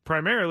that's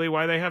primarily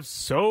why they have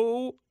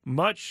so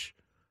much.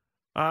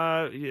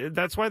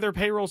 That's why their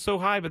payroll's so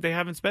high, but they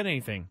haven't spent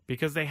anything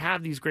because they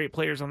have these great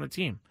players on the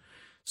team.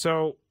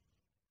 So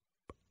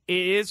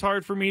it is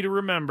hard for me to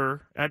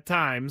remember at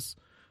times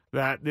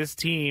that this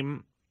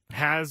team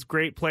has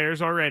great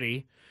players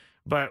already.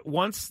 But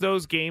once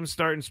those games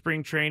start in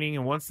spring training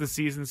and once the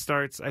season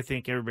starts, I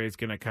think everybody's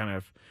going to kind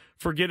of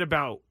forget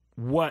about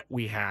what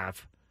we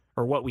have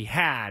or what we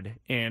had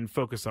and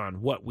focus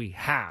on what we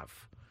have.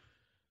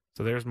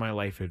 So there's my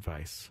life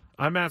advice.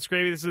 I'm Matt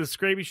Skraby. This is the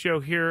Skraby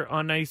Show here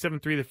on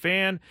 97.3 The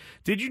Fan.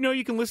 Did you know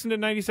you can listen to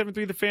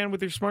 97.3 The Fan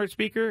with your smart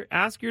speaker?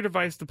 Ask your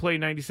device to play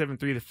 97.3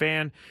 The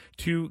Fan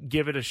to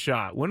give it a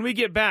shot. When we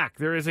get back,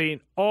 there is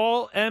an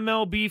all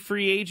MLB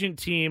free agent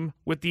team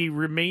with the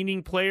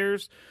remaining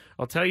players.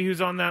 I'll tell you who's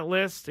on that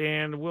list,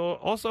 and we'll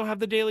also have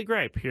the Daily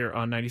Gripe here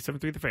on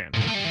 97.3 The Fan.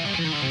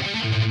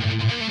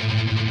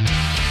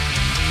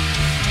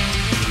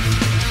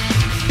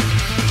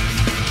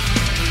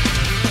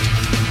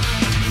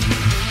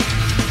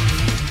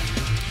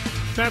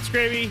 Matt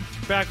Skraby,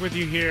 back with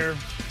you here.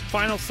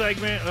 Final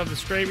segment of the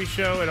Skraby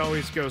Show. It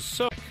always goes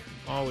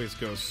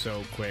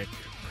so quick.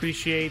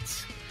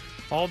 Appreciate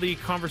all the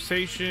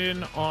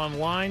conversation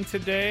online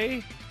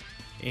today,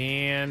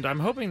 and I'm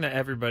hoping that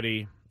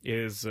everybody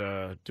is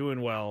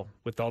doing well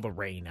with all the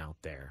rain out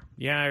there.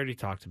 Yeah, I already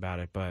talked about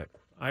it, but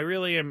I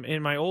really am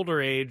in my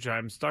older age.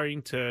 I'm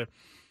starting to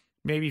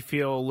maybe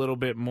feel a little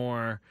bit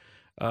more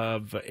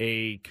of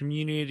a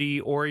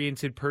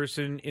community-oriented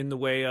person in the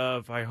way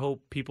of I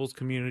hope people's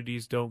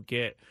communities don't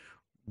get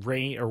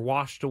rain or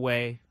washed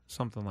away,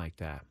 something like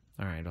that.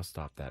 All right, I'll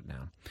stop that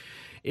now.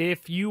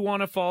 If you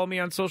want to follow me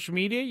on social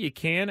media, you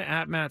can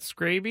at Matt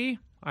Skraby.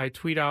 I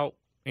tweet out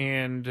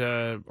and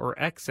or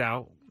X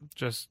out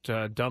just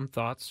dumb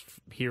thoughts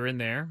here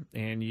and there.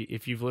 And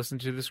if you've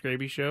listened to the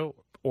Skraby Show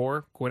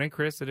or Quinn and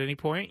Chris at any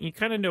point. You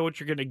kind of know what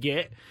you're going to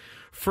get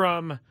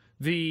from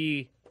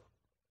the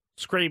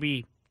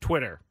Skraby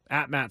Twitter,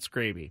 at Matt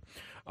Skraby.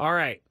 All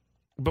right.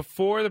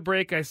 Before the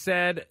break, I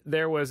said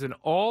there was an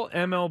all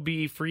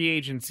MLB free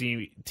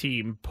agency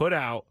team put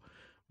out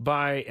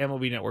by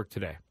MLB Network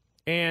today.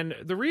 And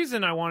the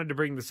reason I wanted to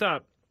bring this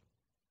up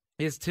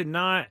is to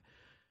not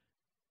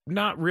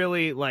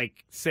really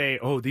like say,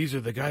 oh, these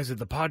are the guys that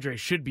the Padres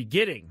should be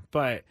getting,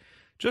 but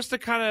just to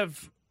kind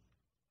of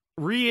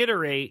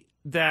reiterate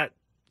that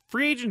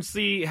free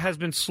agency has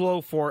been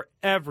slow for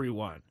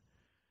everyone.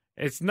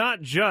 It's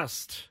not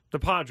just the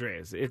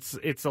Padres.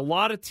 It's a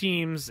lot of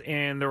teams,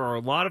 and there are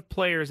a lot of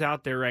players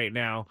out there right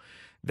now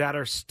that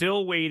are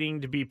still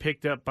waiting to be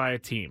picked up by a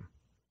team.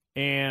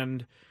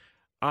 And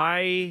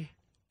I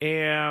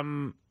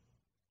am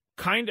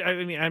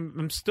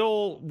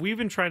we've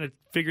been trying to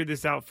figure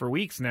this out for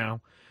weeks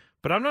now,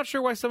 but I'm not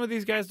sure why some of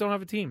these guys don't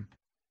have a team.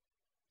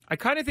 I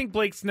kind of think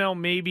Blake Snell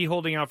may be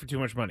holding out for too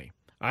much money.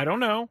 I don't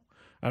know.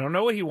 I don't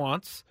know what he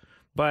wants,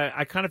 but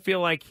I kind of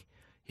feel like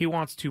he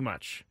wants too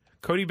much.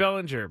 Cody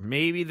Bellinger,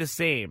 maybe the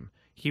same.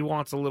 He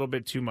wants a little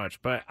bit too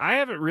much, but I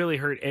haven't really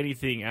heard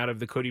anything out of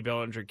the Cody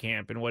Bellinger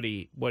camp and what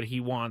he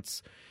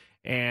wants,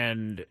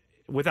 and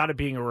without it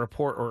being a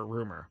report or a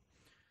rumor.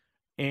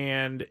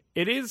 And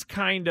it is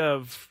kind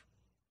of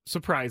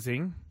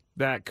surprising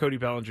that Cody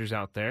Bellinger's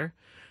out there,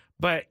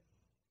 but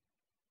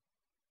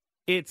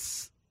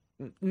it's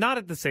not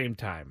at the same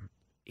time.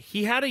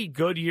 He had a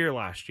good year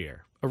last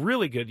year, a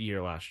really good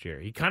year last year.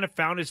 He kind of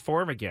found his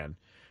form again,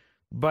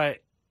 but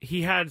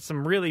he had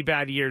some really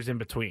bad years in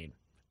between.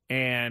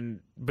 And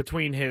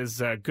between his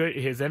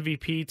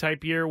MVP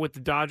type year with the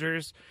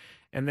Dodgers,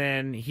 and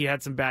then he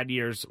had some bad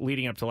years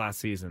leading up to last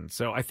season.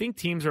 So I think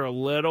teams are a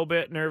little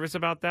bit nervous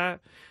about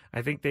that.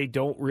 I think they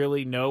don't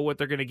really know what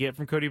they're going to get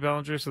from Cody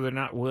Bellinger, so they're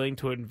not willing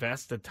to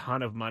invest a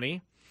ton of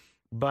money.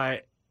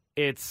 But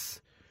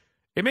it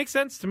makes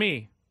sense to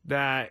me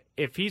that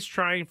if he's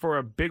trying for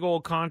a big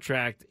old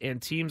contract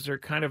and teams are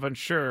kind of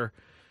unsure,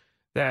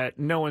 that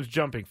no one's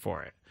jumping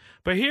for it.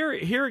 But here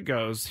it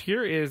goes.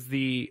 Here is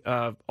the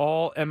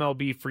all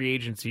MLB free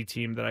agency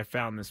team that I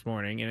found this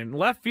morning. And in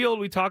left field,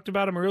 we talked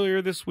about him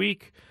earlier this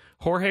week.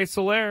 Jorge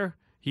Soler,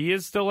 he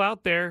is still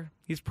out there.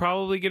 He's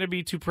probably going to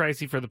be too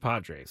pricey for the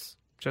Padres.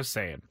 Just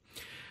saying.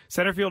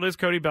 Center field is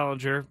Cody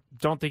Bellinger.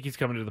 Don't think he's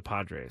coming to the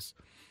Padres.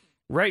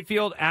 Right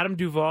field, Adam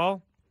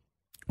Duvall.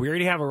 We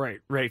already have a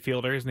right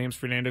fielder. His name's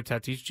Fernando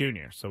Tatis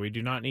Jr., so we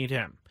do not need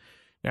him.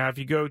 Now, if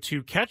you go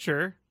to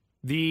catcher,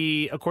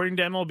 according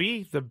to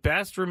MLB, the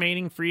best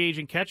remaining free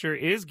agent catcher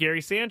is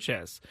Gary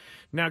Sanchez.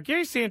 Now,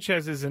 Gary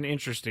Sanchez is an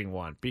interesting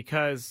one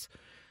because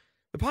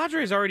the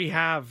Padres already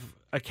have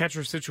a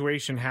catcher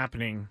situation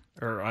happening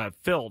or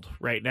filled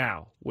right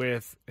now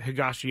with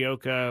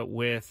Higashioka,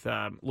 with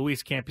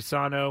Luis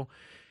Campusano.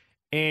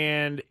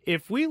 And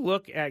if we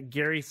look at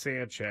Gary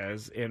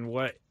Sanchez and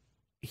what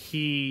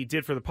he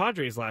did for the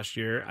Padres last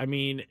year, I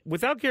mean,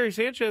 without Gary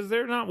Sanchez,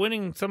 they're not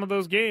winning some of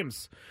those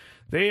games.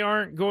 They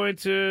aren't going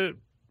to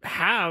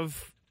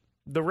have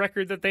the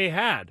record that they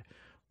had.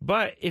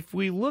 But if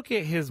we look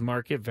at his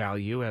market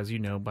value, as you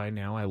know by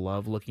now, I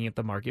love looking at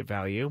the market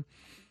value.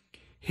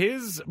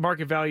 His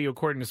market value,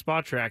 according to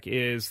SpotTrack,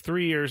 is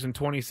 3 years and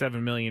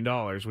 $27 million,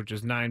 which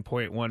is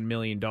 $9.1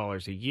 million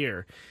a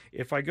year.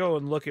 If I go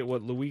and look at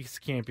what Luis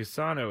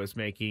Campusano is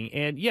making,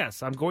 and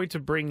yes, I'm going to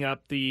bring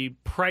up the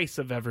price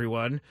of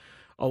everyone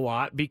a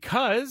lot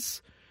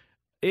because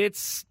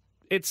it's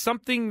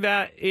something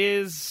that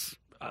is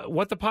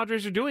what the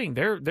Padres are doing.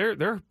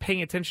 They're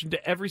paying attention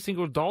to every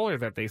single dollar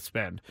that they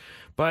spend.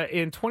 But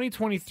in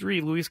 2023,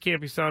 Luis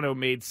Campusano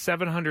made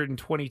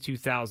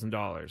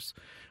 $722,000,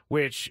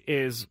 which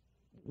is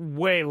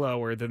way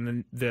lower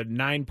than the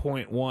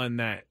 9.1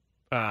 that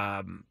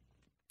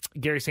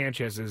Gary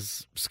Sanchez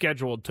is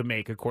scheduled to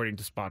make, according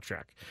to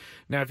SpotTrack.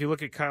 Now, if you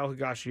look at Kyle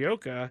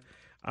Higashioka,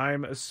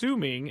 I'm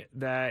assuming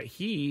that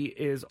he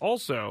is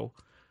also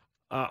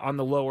on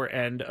the lower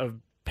end of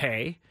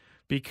pay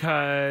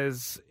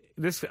because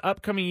this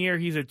upcoming year,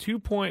 he's a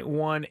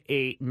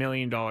 $2.18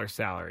 million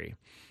salary.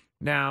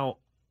 Now,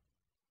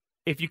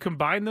 if you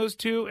combine those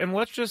two, and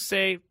let's just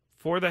say,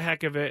 for the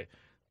heck of it,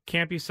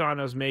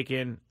 Campusano's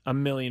making $1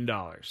 million.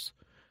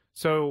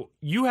 So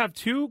you have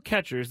two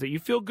catchers that you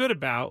feel good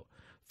about,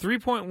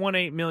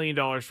 $3.18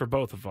 million for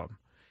both of them.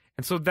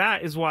 And so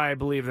that is why I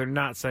believe they're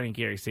not signing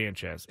Gary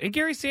Sanchez. And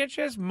Gary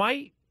Sanchez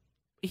might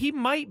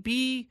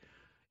be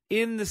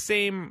in the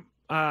same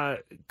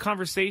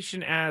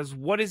conversation as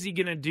what is he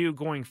going to do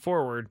going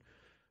forward,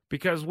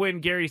 because when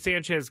Gary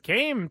Sanchez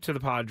came to the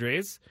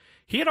Padres,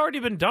 he had already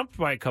been dumped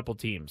by a couple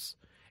teams.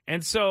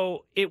 And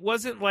so it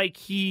wasn't like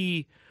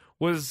he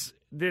was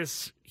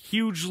this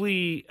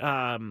hugely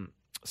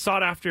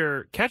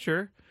sought-after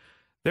catcher.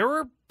 There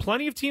were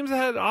plenty of teams that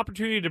had the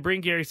opportunity to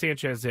bring Gary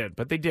Sanchez in,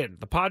 but they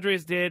didn't. The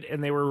Padres did,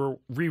 and they were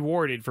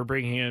rewarded for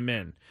bringing him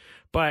in.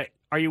 But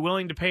are you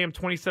willing to pay him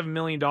 $27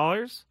 million?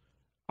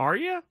 Are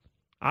you?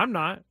 I'm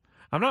not.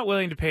 I'm not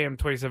willing to pay him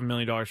 $27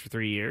 million for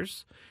 3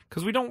 years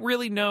because we don't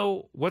really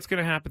know what's going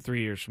to happen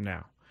 3 years from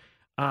now.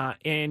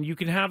 And you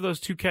can have those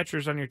two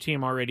catchers on your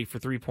team already for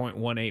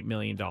 $3.18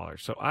 million.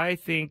 So I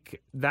think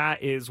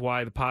that is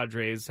why the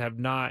Padres have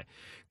not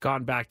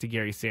gone back to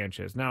Gary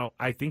Sanchez. Now,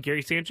 I think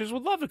Gary Sanchez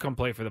would love to come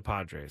play for the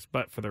Padres,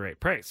 but for the right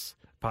price,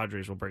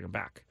 Padres will bring him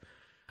back.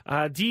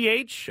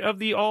 DH of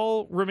the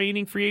all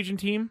remaining free agent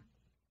team,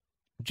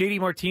 JD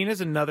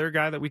Martinez, another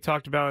guy that we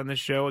talked about in this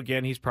show.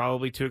 Again, he's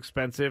probably too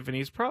expensive, and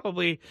he's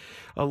probably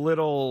a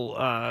little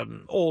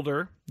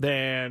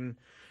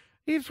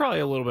he's probably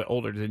a little bit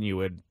older than you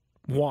would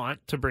want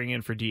to bring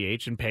in for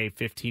DH and pay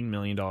 $15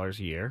 million a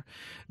year.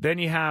 Then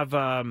you have,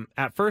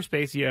 at first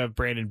base, you have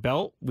Brandon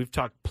Belt. We've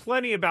talked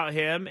plenty about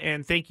him,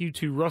 and thank you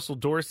to Russell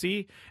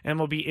Dorsey,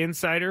 MLB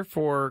Insider,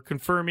 for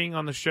confirming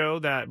on the show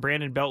that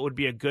Brandon Belt would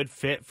be a good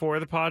fit for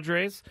the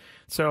Padres.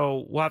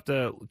 So we'll have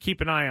to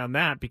keep an eye on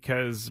that,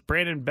 because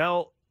Brandon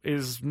Belt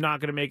is not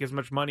going to make as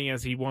much money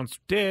as he once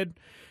did,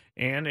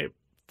 and it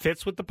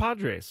fits with the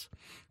Padres.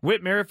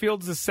 Whit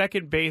Merrifield's the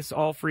second base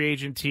all-free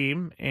agent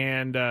team,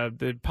 and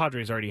the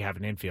Padres already have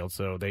an infield,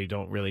 so they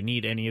don't really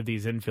need any of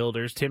these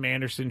infielders. Tim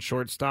Anderson,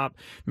 shortstop,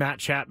 Matt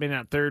Chapman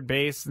at third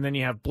base, and then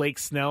you have Blake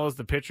Snell as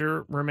the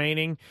pitcher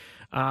remaining.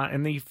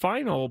 And the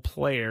final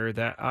player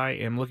that I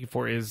am looking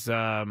for is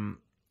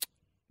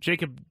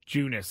Jacob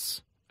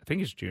Junis. I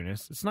think it's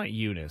Junis. It's not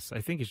Eunice.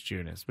 I think it's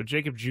Junis, but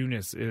Jacob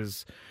Junis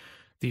is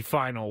the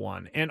final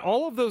one. And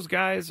all of those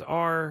guys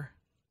are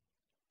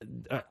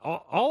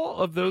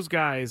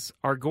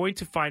going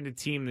to find a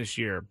team this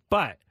year,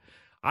 but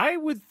I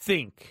would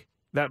think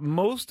that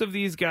most of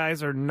these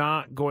guys are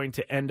not going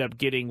to end up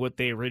getting what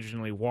they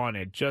originally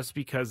wanted, just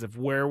because of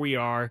where we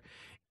are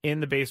in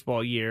the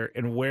baseball year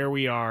and where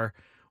we are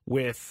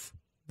with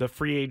the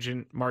free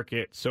agent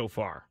market so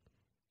far.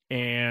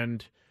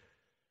 And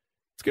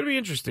it's going to be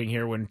interesting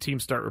here when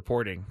teams start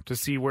reporting to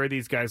see where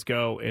these guys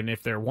go, and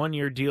if they're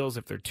 1-year deals,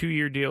 if they're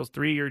 2-year deals,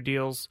 3-year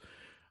deals.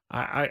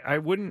 I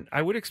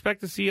would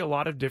expect to see a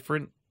lot of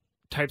different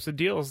types of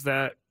deals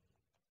that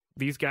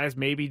these guys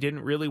maybe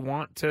didn't really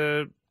want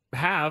to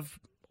have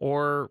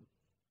or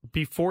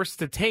be forced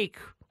to take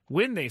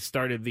when they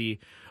started the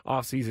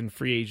offseason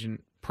free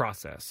agent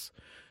process.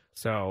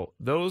 So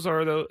those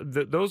are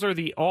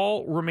the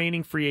all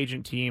remaining free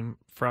agent team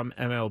from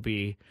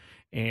MLB.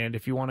 And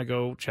if you want to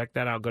go check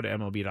that out, go to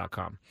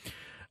MLB.com.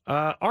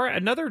 All right,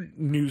 another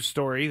news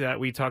story that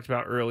we talked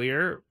about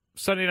earlier,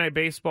 Sunday Night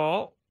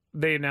Baseball.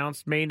 They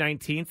announced May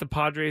 19th, the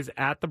Padres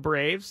at the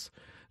Braves.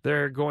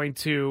 They're going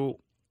to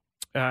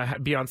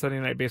be on Sunday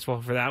Night Baseball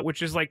for that,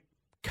 which is like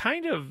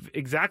kind of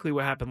exactly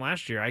what happened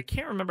last year. I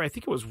can't remember. I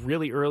think it was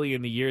really early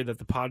in the year that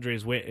the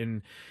Padres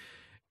went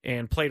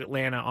and played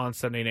Atlanta on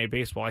Sunday Night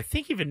Baseball. I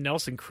think even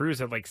Nelson Cruz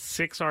had like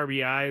 6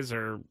 RBIs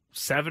or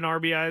 7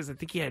 RBIs. I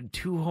think he had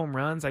 2 home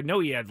runs. I know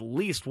he had at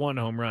least 1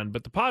 home run,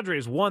 but the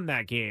Padres won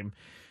that game.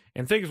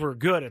 And things were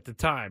good at the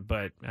time,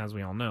 but as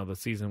we all know, the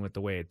season went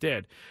the way it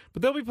did.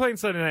 But they'll be playing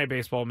Sunday Night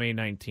Baseball May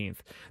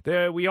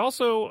 19th. We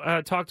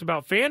also talked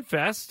about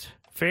FanFest.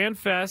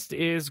 FanFest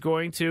is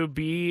going to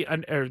be,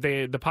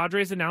 the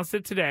Padres announced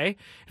it today.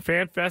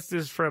 FanFest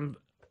is on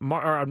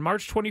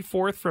March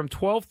 24th from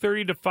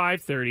 12:30 to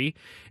 5:30,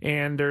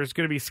 and there's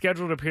going to be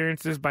scheduled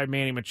appearances by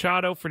Manny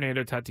Machado,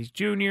 Fernando Tatis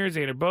Jr.,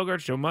 Xander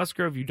Bogaerts, Joe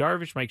Musgrove, Yu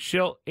Darvish, Mike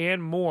Schilt,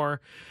 and more.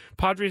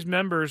 Padres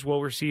members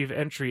will receive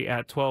entry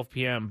at 12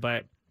 p.m.,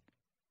 but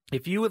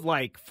if you would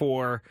like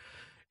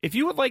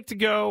to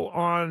go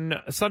on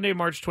Sunday,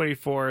 March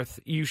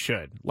 24th, you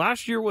should.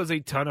 Last year was a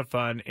ton of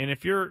fun, and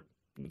if you're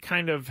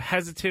kind of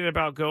hesitant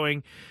about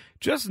going,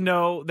 just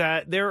know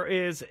that there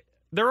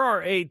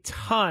are a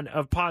ton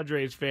of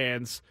Padres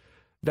fans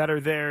that are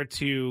there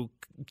to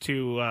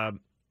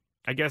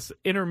I guess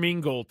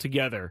intermingle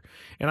together.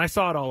 And I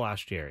saw it all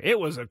last year. It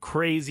was a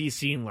crazy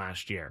scene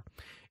last year.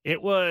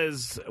 It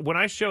was, when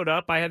I showed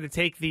up, I had to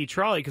take the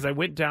trolley because I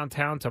went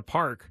downtown to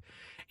park.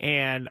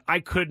 And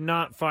I could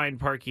not find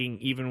parking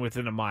even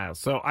within a mile.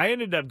 So I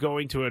ended up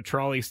going to a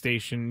trolley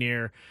station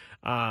near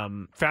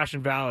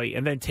Fashion Valley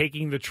and then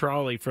taking the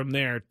trolley from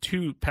there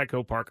to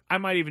Petco Park. I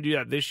might even do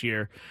that this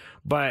year.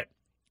 But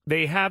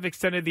they have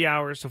extended the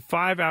hours, so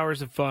 5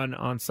 hours of fun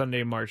on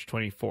Sunday, March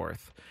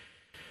 24th.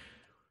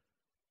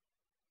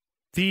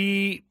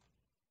 The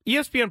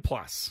ESPN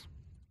Plus.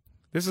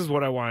 This is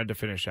what I wanted to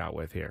finish out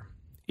with here.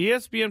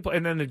 ESPN,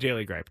 and then the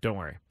Daily Gripe, don't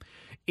worry.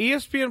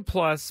 ESPN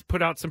Plus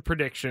put out some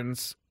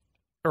predictions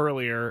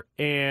earlier,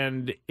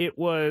 and it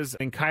was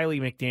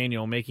Kylie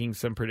McDaniel making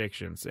some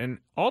predictions. And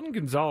Alden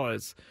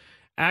Gonzalez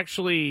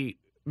actually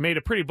made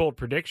a pretty bold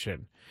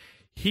prediction.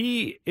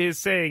 He is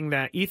saying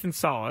that Ethan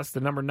Salas,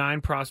 the number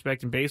 9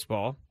 prospect in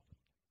baseball,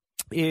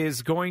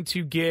 is going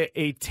to get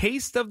a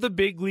taste of the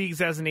big leagues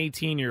as an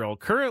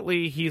 18-year-old.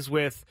 Currently, he's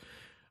with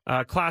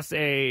Class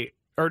A.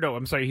 Or no,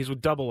 I'm sorry, he's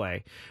with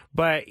Double-A.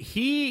 But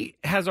he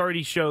has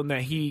already shown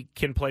that he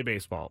can play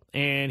baseball.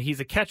 And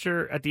he's a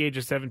catcher at the age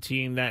of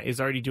 17 that is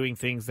already doing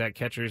things that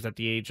catchers at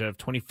the age of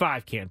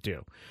 25 can't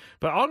do.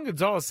 But Alden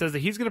Gonzalez says that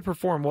he's going to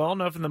perform well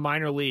enough in the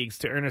minor leagues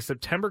to earn a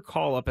September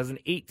call-up as an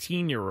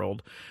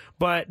 18-year-old,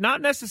 but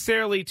not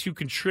necessarily to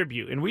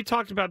contribute. And we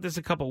talked about this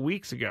a couple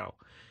weeks ago.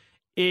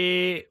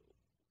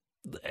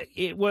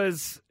 it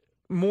was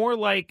more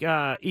like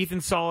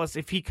Ethan Salas.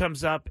 If he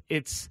comes up,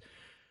 it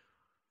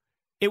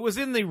was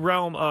in the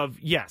realm of,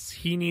 yes,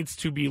 he needs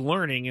to be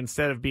learning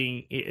instead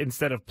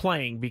of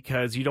playing,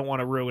 because you don't want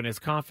to ruin his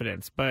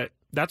confidence. But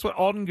that's what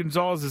Alden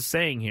Gonzalez is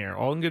saying here.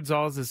 Alden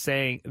Gonzalez is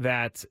saying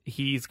that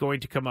he's going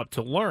to come up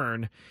to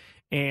learn,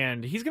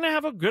 and he's going to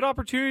have a good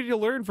opportunity to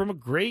learn from a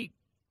great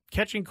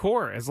catching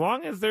core. As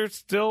long as they're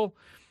still,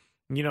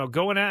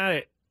 going at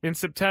it in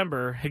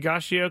September,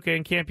 Higashioka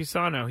and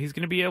Campusano, he's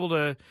going to be able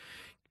to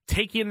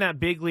take in that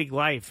big league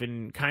life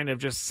and kind of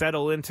just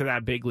settle into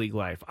that big league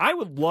life. I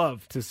would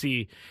love to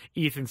see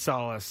Ethan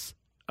Salas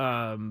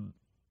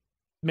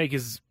make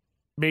his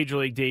major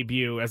league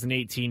debut as an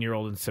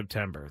 18-year-old in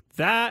September.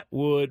 That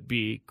would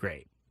be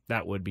great.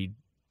 That would be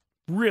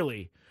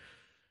really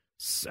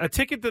a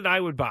ticket that I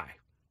would buy.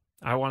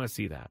 I want to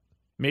see that.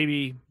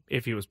 Maybe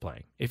if he was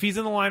playing. If he's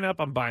in the lineup,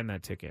 I'm buying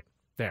that ticket.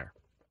 There.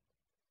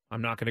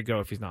 I'm not going to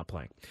go if he's not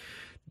playing.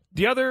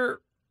 The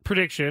other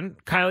prediction,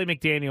 Kylie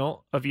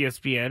McDaniel of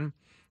ESPN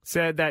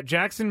said that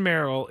Jackson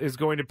Merrill is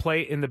going to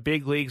play in the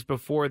big leagues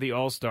before the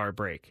All-Star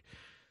break.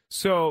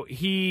 So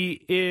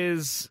he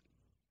is...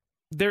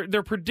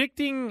 They're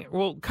predicting...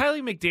 Well,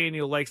 Kylie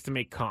McDaniel likes to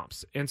make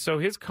comps. And so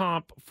his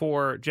comp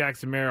for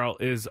Jackson Merrill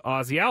is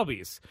Ozzie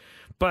Albies.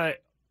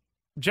 But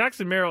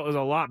Jackson Merrill is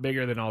a lot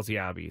bigger than Ozzie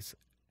Albies.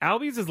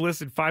 Albies is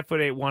listed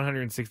 5'8",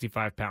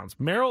 165 pounds.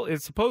 Merrill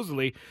is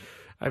supposedly,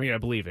 I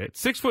believe it,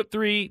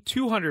 6'3",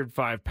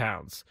 205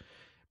 pounds.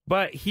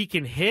 But he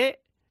can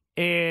hit,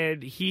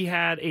 and he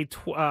had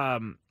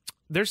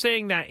they're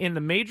saying that in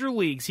the major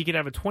leagues, he could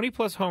have a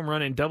 20-plus home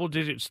run and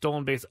double-digit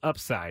stolen base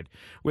upside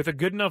with a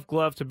good enough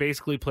glove to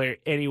basically play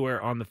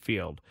anywhere on the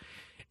field.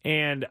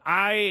 And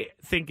I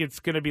think it's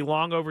going to be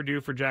long overdue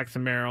for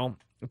Jackson Merrill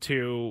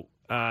to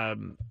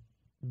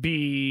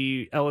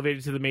be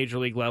elevated to the major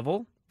league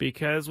level,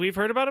 because we've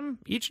heard about him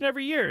each and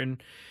every year,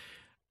 and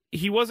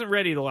he wasn't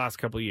ready the last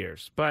couple of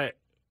years. But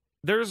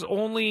there's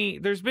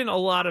been a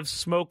lot of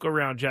smoke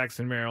around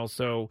Jackson Merrill,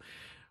 so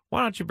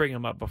why don't you bring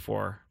him up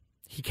before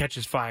he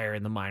catches fire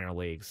in the minor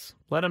leagues?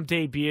 Let him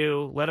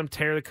debut, let him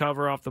tear the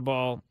cover off the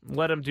ball,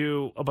 let him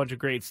do a bunch of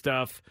great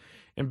stuff,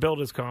 and build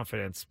his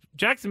confidence.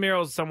 Jackson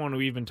Merrill is someone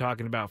we've been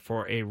talking about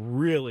for a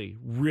really,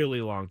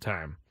 really long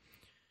time,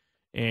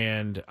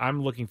 and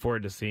I'm looking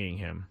forward to seeing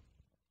him.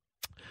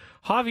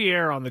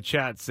 Javier on the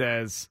chat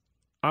says,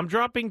 I'm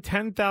dropping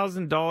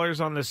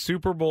 $10,000 on the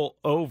Super Bowl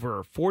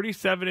over.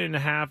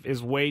 47.5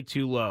 is way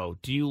too low.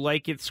 Do you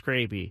like it,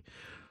 Skraby?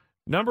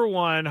 Number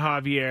one,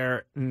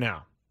 Javier, no.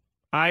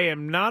 I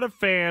am not a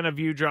fan of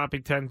you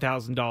dropping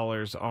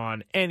 $10,000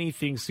 on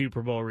anything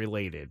Super Bowl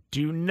related.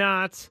 Do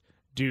not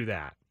do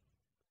that.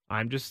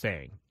 I'm just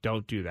saying,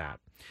 don't do that.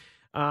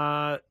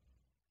 I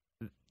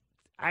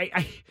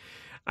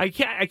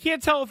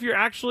can't tell if you're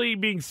actually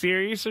being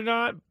serious or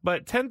not,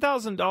 but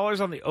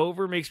 $10,000 on the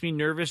over makes me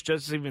nervous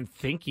just even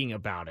thinking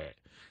about it.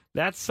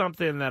 That's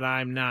something that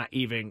I'm not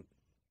even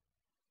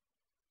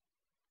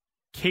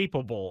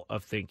capable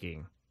of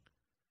thinking.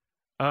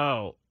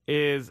 Oh,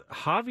 is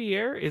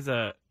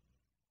Javier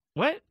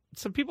what?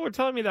 Some people are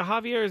telling me that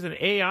Javier is an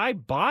AI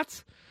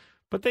bot,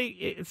 but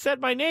it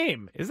said my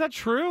name. Is that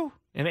true?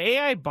 An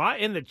AI bot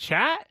in the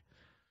chat?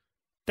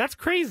 That's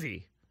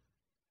crazy.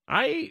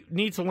 I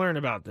need to learn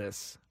about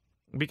this,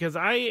 because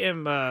I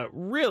am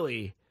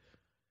really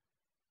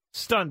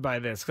stunned by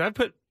this. I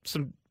put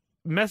some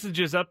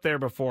messages up there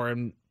before,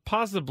 and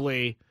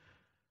possibly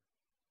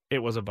it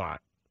was a bot.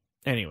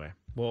 Anyway,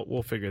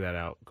 we'll figure that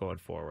out going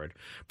forward.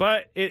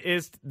 But it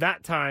is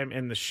that time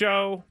in the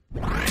show.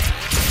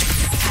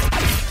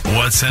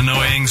 What's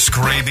annoying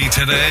Skraby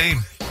today?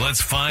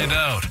 Let's find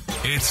out.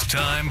 It's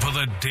time for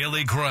the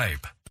Daily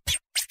Gripe.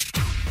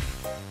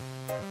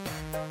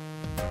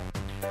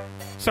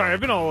 Sorry, I've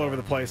been all over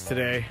the place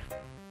today.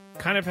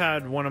 Kind of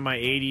had one of my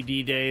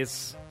ADD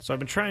days, so I've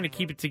been trying to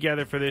keep it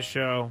together for this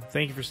show.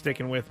 Thank you for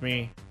sticking with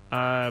me.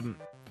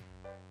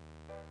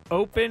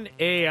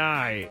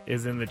 OpenAI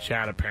is in the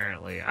chat,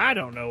 apparently. I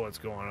don't know what's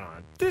going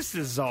on. This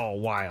is all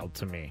wild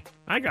to me.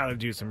 I gotta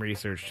do some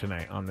research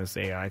tonight on this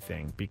AI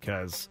thing,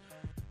 because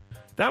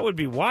that would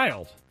be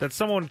wild. That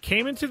someone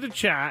came into the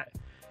chat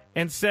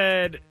and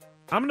said,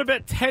 I'm gonna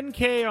bet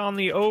 $10K on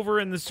the over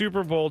in the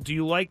Super Bowl. Do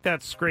you like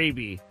that,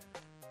 Skraby?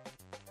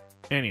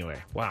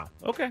 Anyway, wow.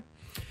 Okay.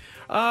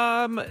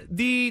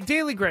 The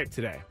Daily Gripe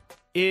today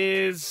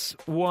is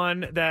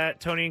one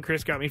that Tony and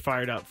Chris got me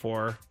fired up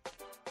for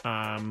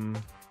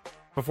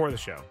before the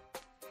show.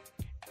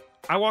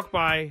 I walk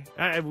by,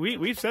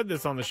 we've said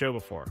this on the show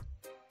before.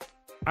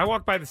 I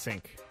walk by the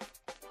sink,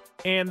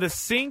 and the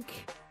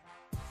sink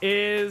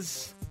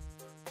is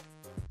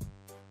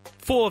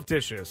full of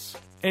dishes,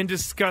 and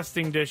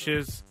disgusting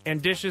dishes,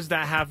 and dishes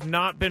that have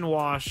not been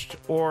washed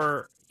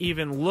or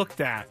even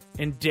looked at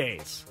in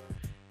days.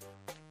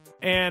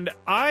 And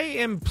I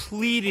am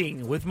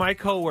pleading with my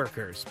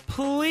coworkers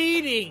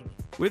that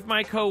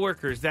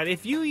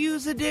if you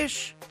use a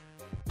dish,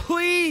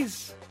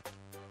 please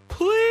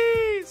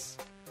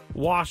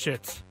wash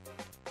it.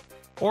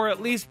 Or at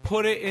least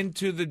put it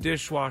into the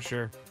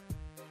dishwasher.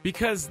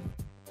 because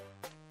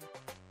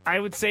I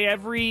would say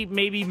every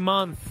maybe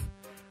month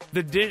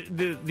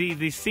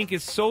the sink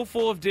is so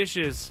full of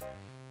dishes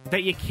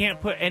that you can't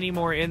put any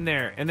more in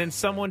there, and then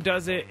someone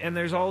does it and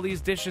there's all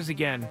these dishes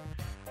again.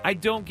 I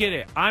don't get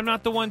it. I'm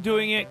not the one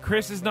doing it.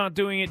 Chris is not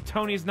doing it.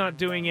 Tony's not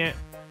doing it.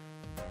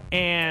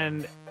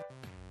 And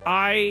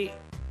I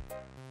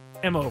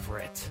am over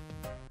it.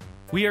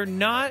 We are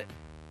not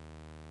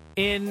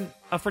in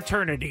a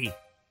fraternity.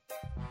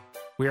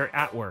 We are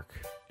at work.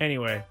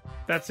 Anyway,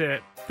 that's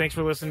it. Thanks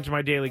for listening to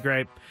my Daily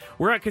Gripe.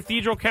 We're at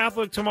Cathedral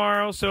Catholic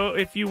tomorrow, so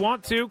if you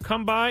want to,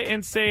 come by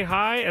and say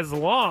hi, as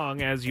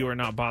long as you are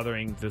not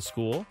bothering the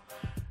school.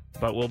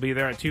 But we'll be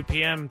there at 2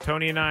 p.m.,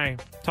 Tony and I,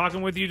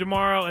 talking with you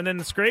tomorrow, and then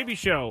the Skraby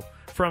Show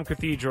from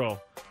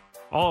Cathedral.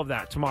 All of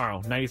that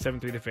tomorrow,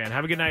 97.3 The Fan.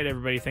 Have a good night,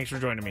 everybody. Thanks for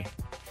joining me.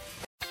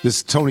 This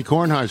is Tony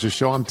Kornheiser's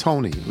show. I'm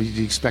Tony.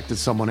 You expected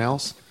someone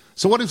else?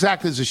 So what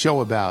exactly is the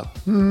show about?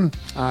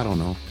 I don't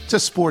know. It's a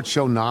sports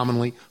show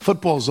nominally.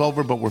 Football's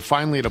over, but we're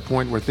finally at a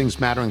point where things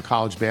matter in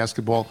college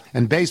basketball,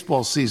 and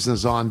baseball season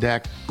is on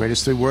deck.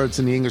 Greatest 3 words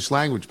in the English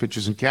language,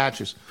 pitchers and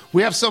catchers.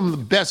 We have some of the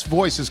best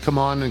voices come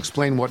on and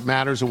explain what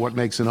matters or what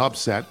makes an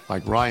upset,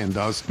 like Ryan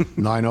does,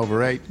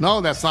 9/8. No,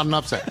 that's not an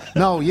upset.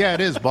 No, yeah,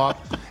 it is, Bob.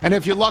 And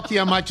if you're lucky,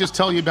 I might just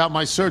tell you about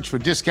my search for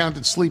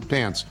discounted sleep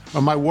pants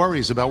or my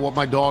worries about what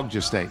my dog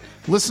just ate.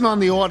 Listen on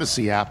the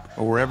Odyssey app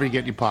or wherever you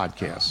get your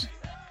podcasts.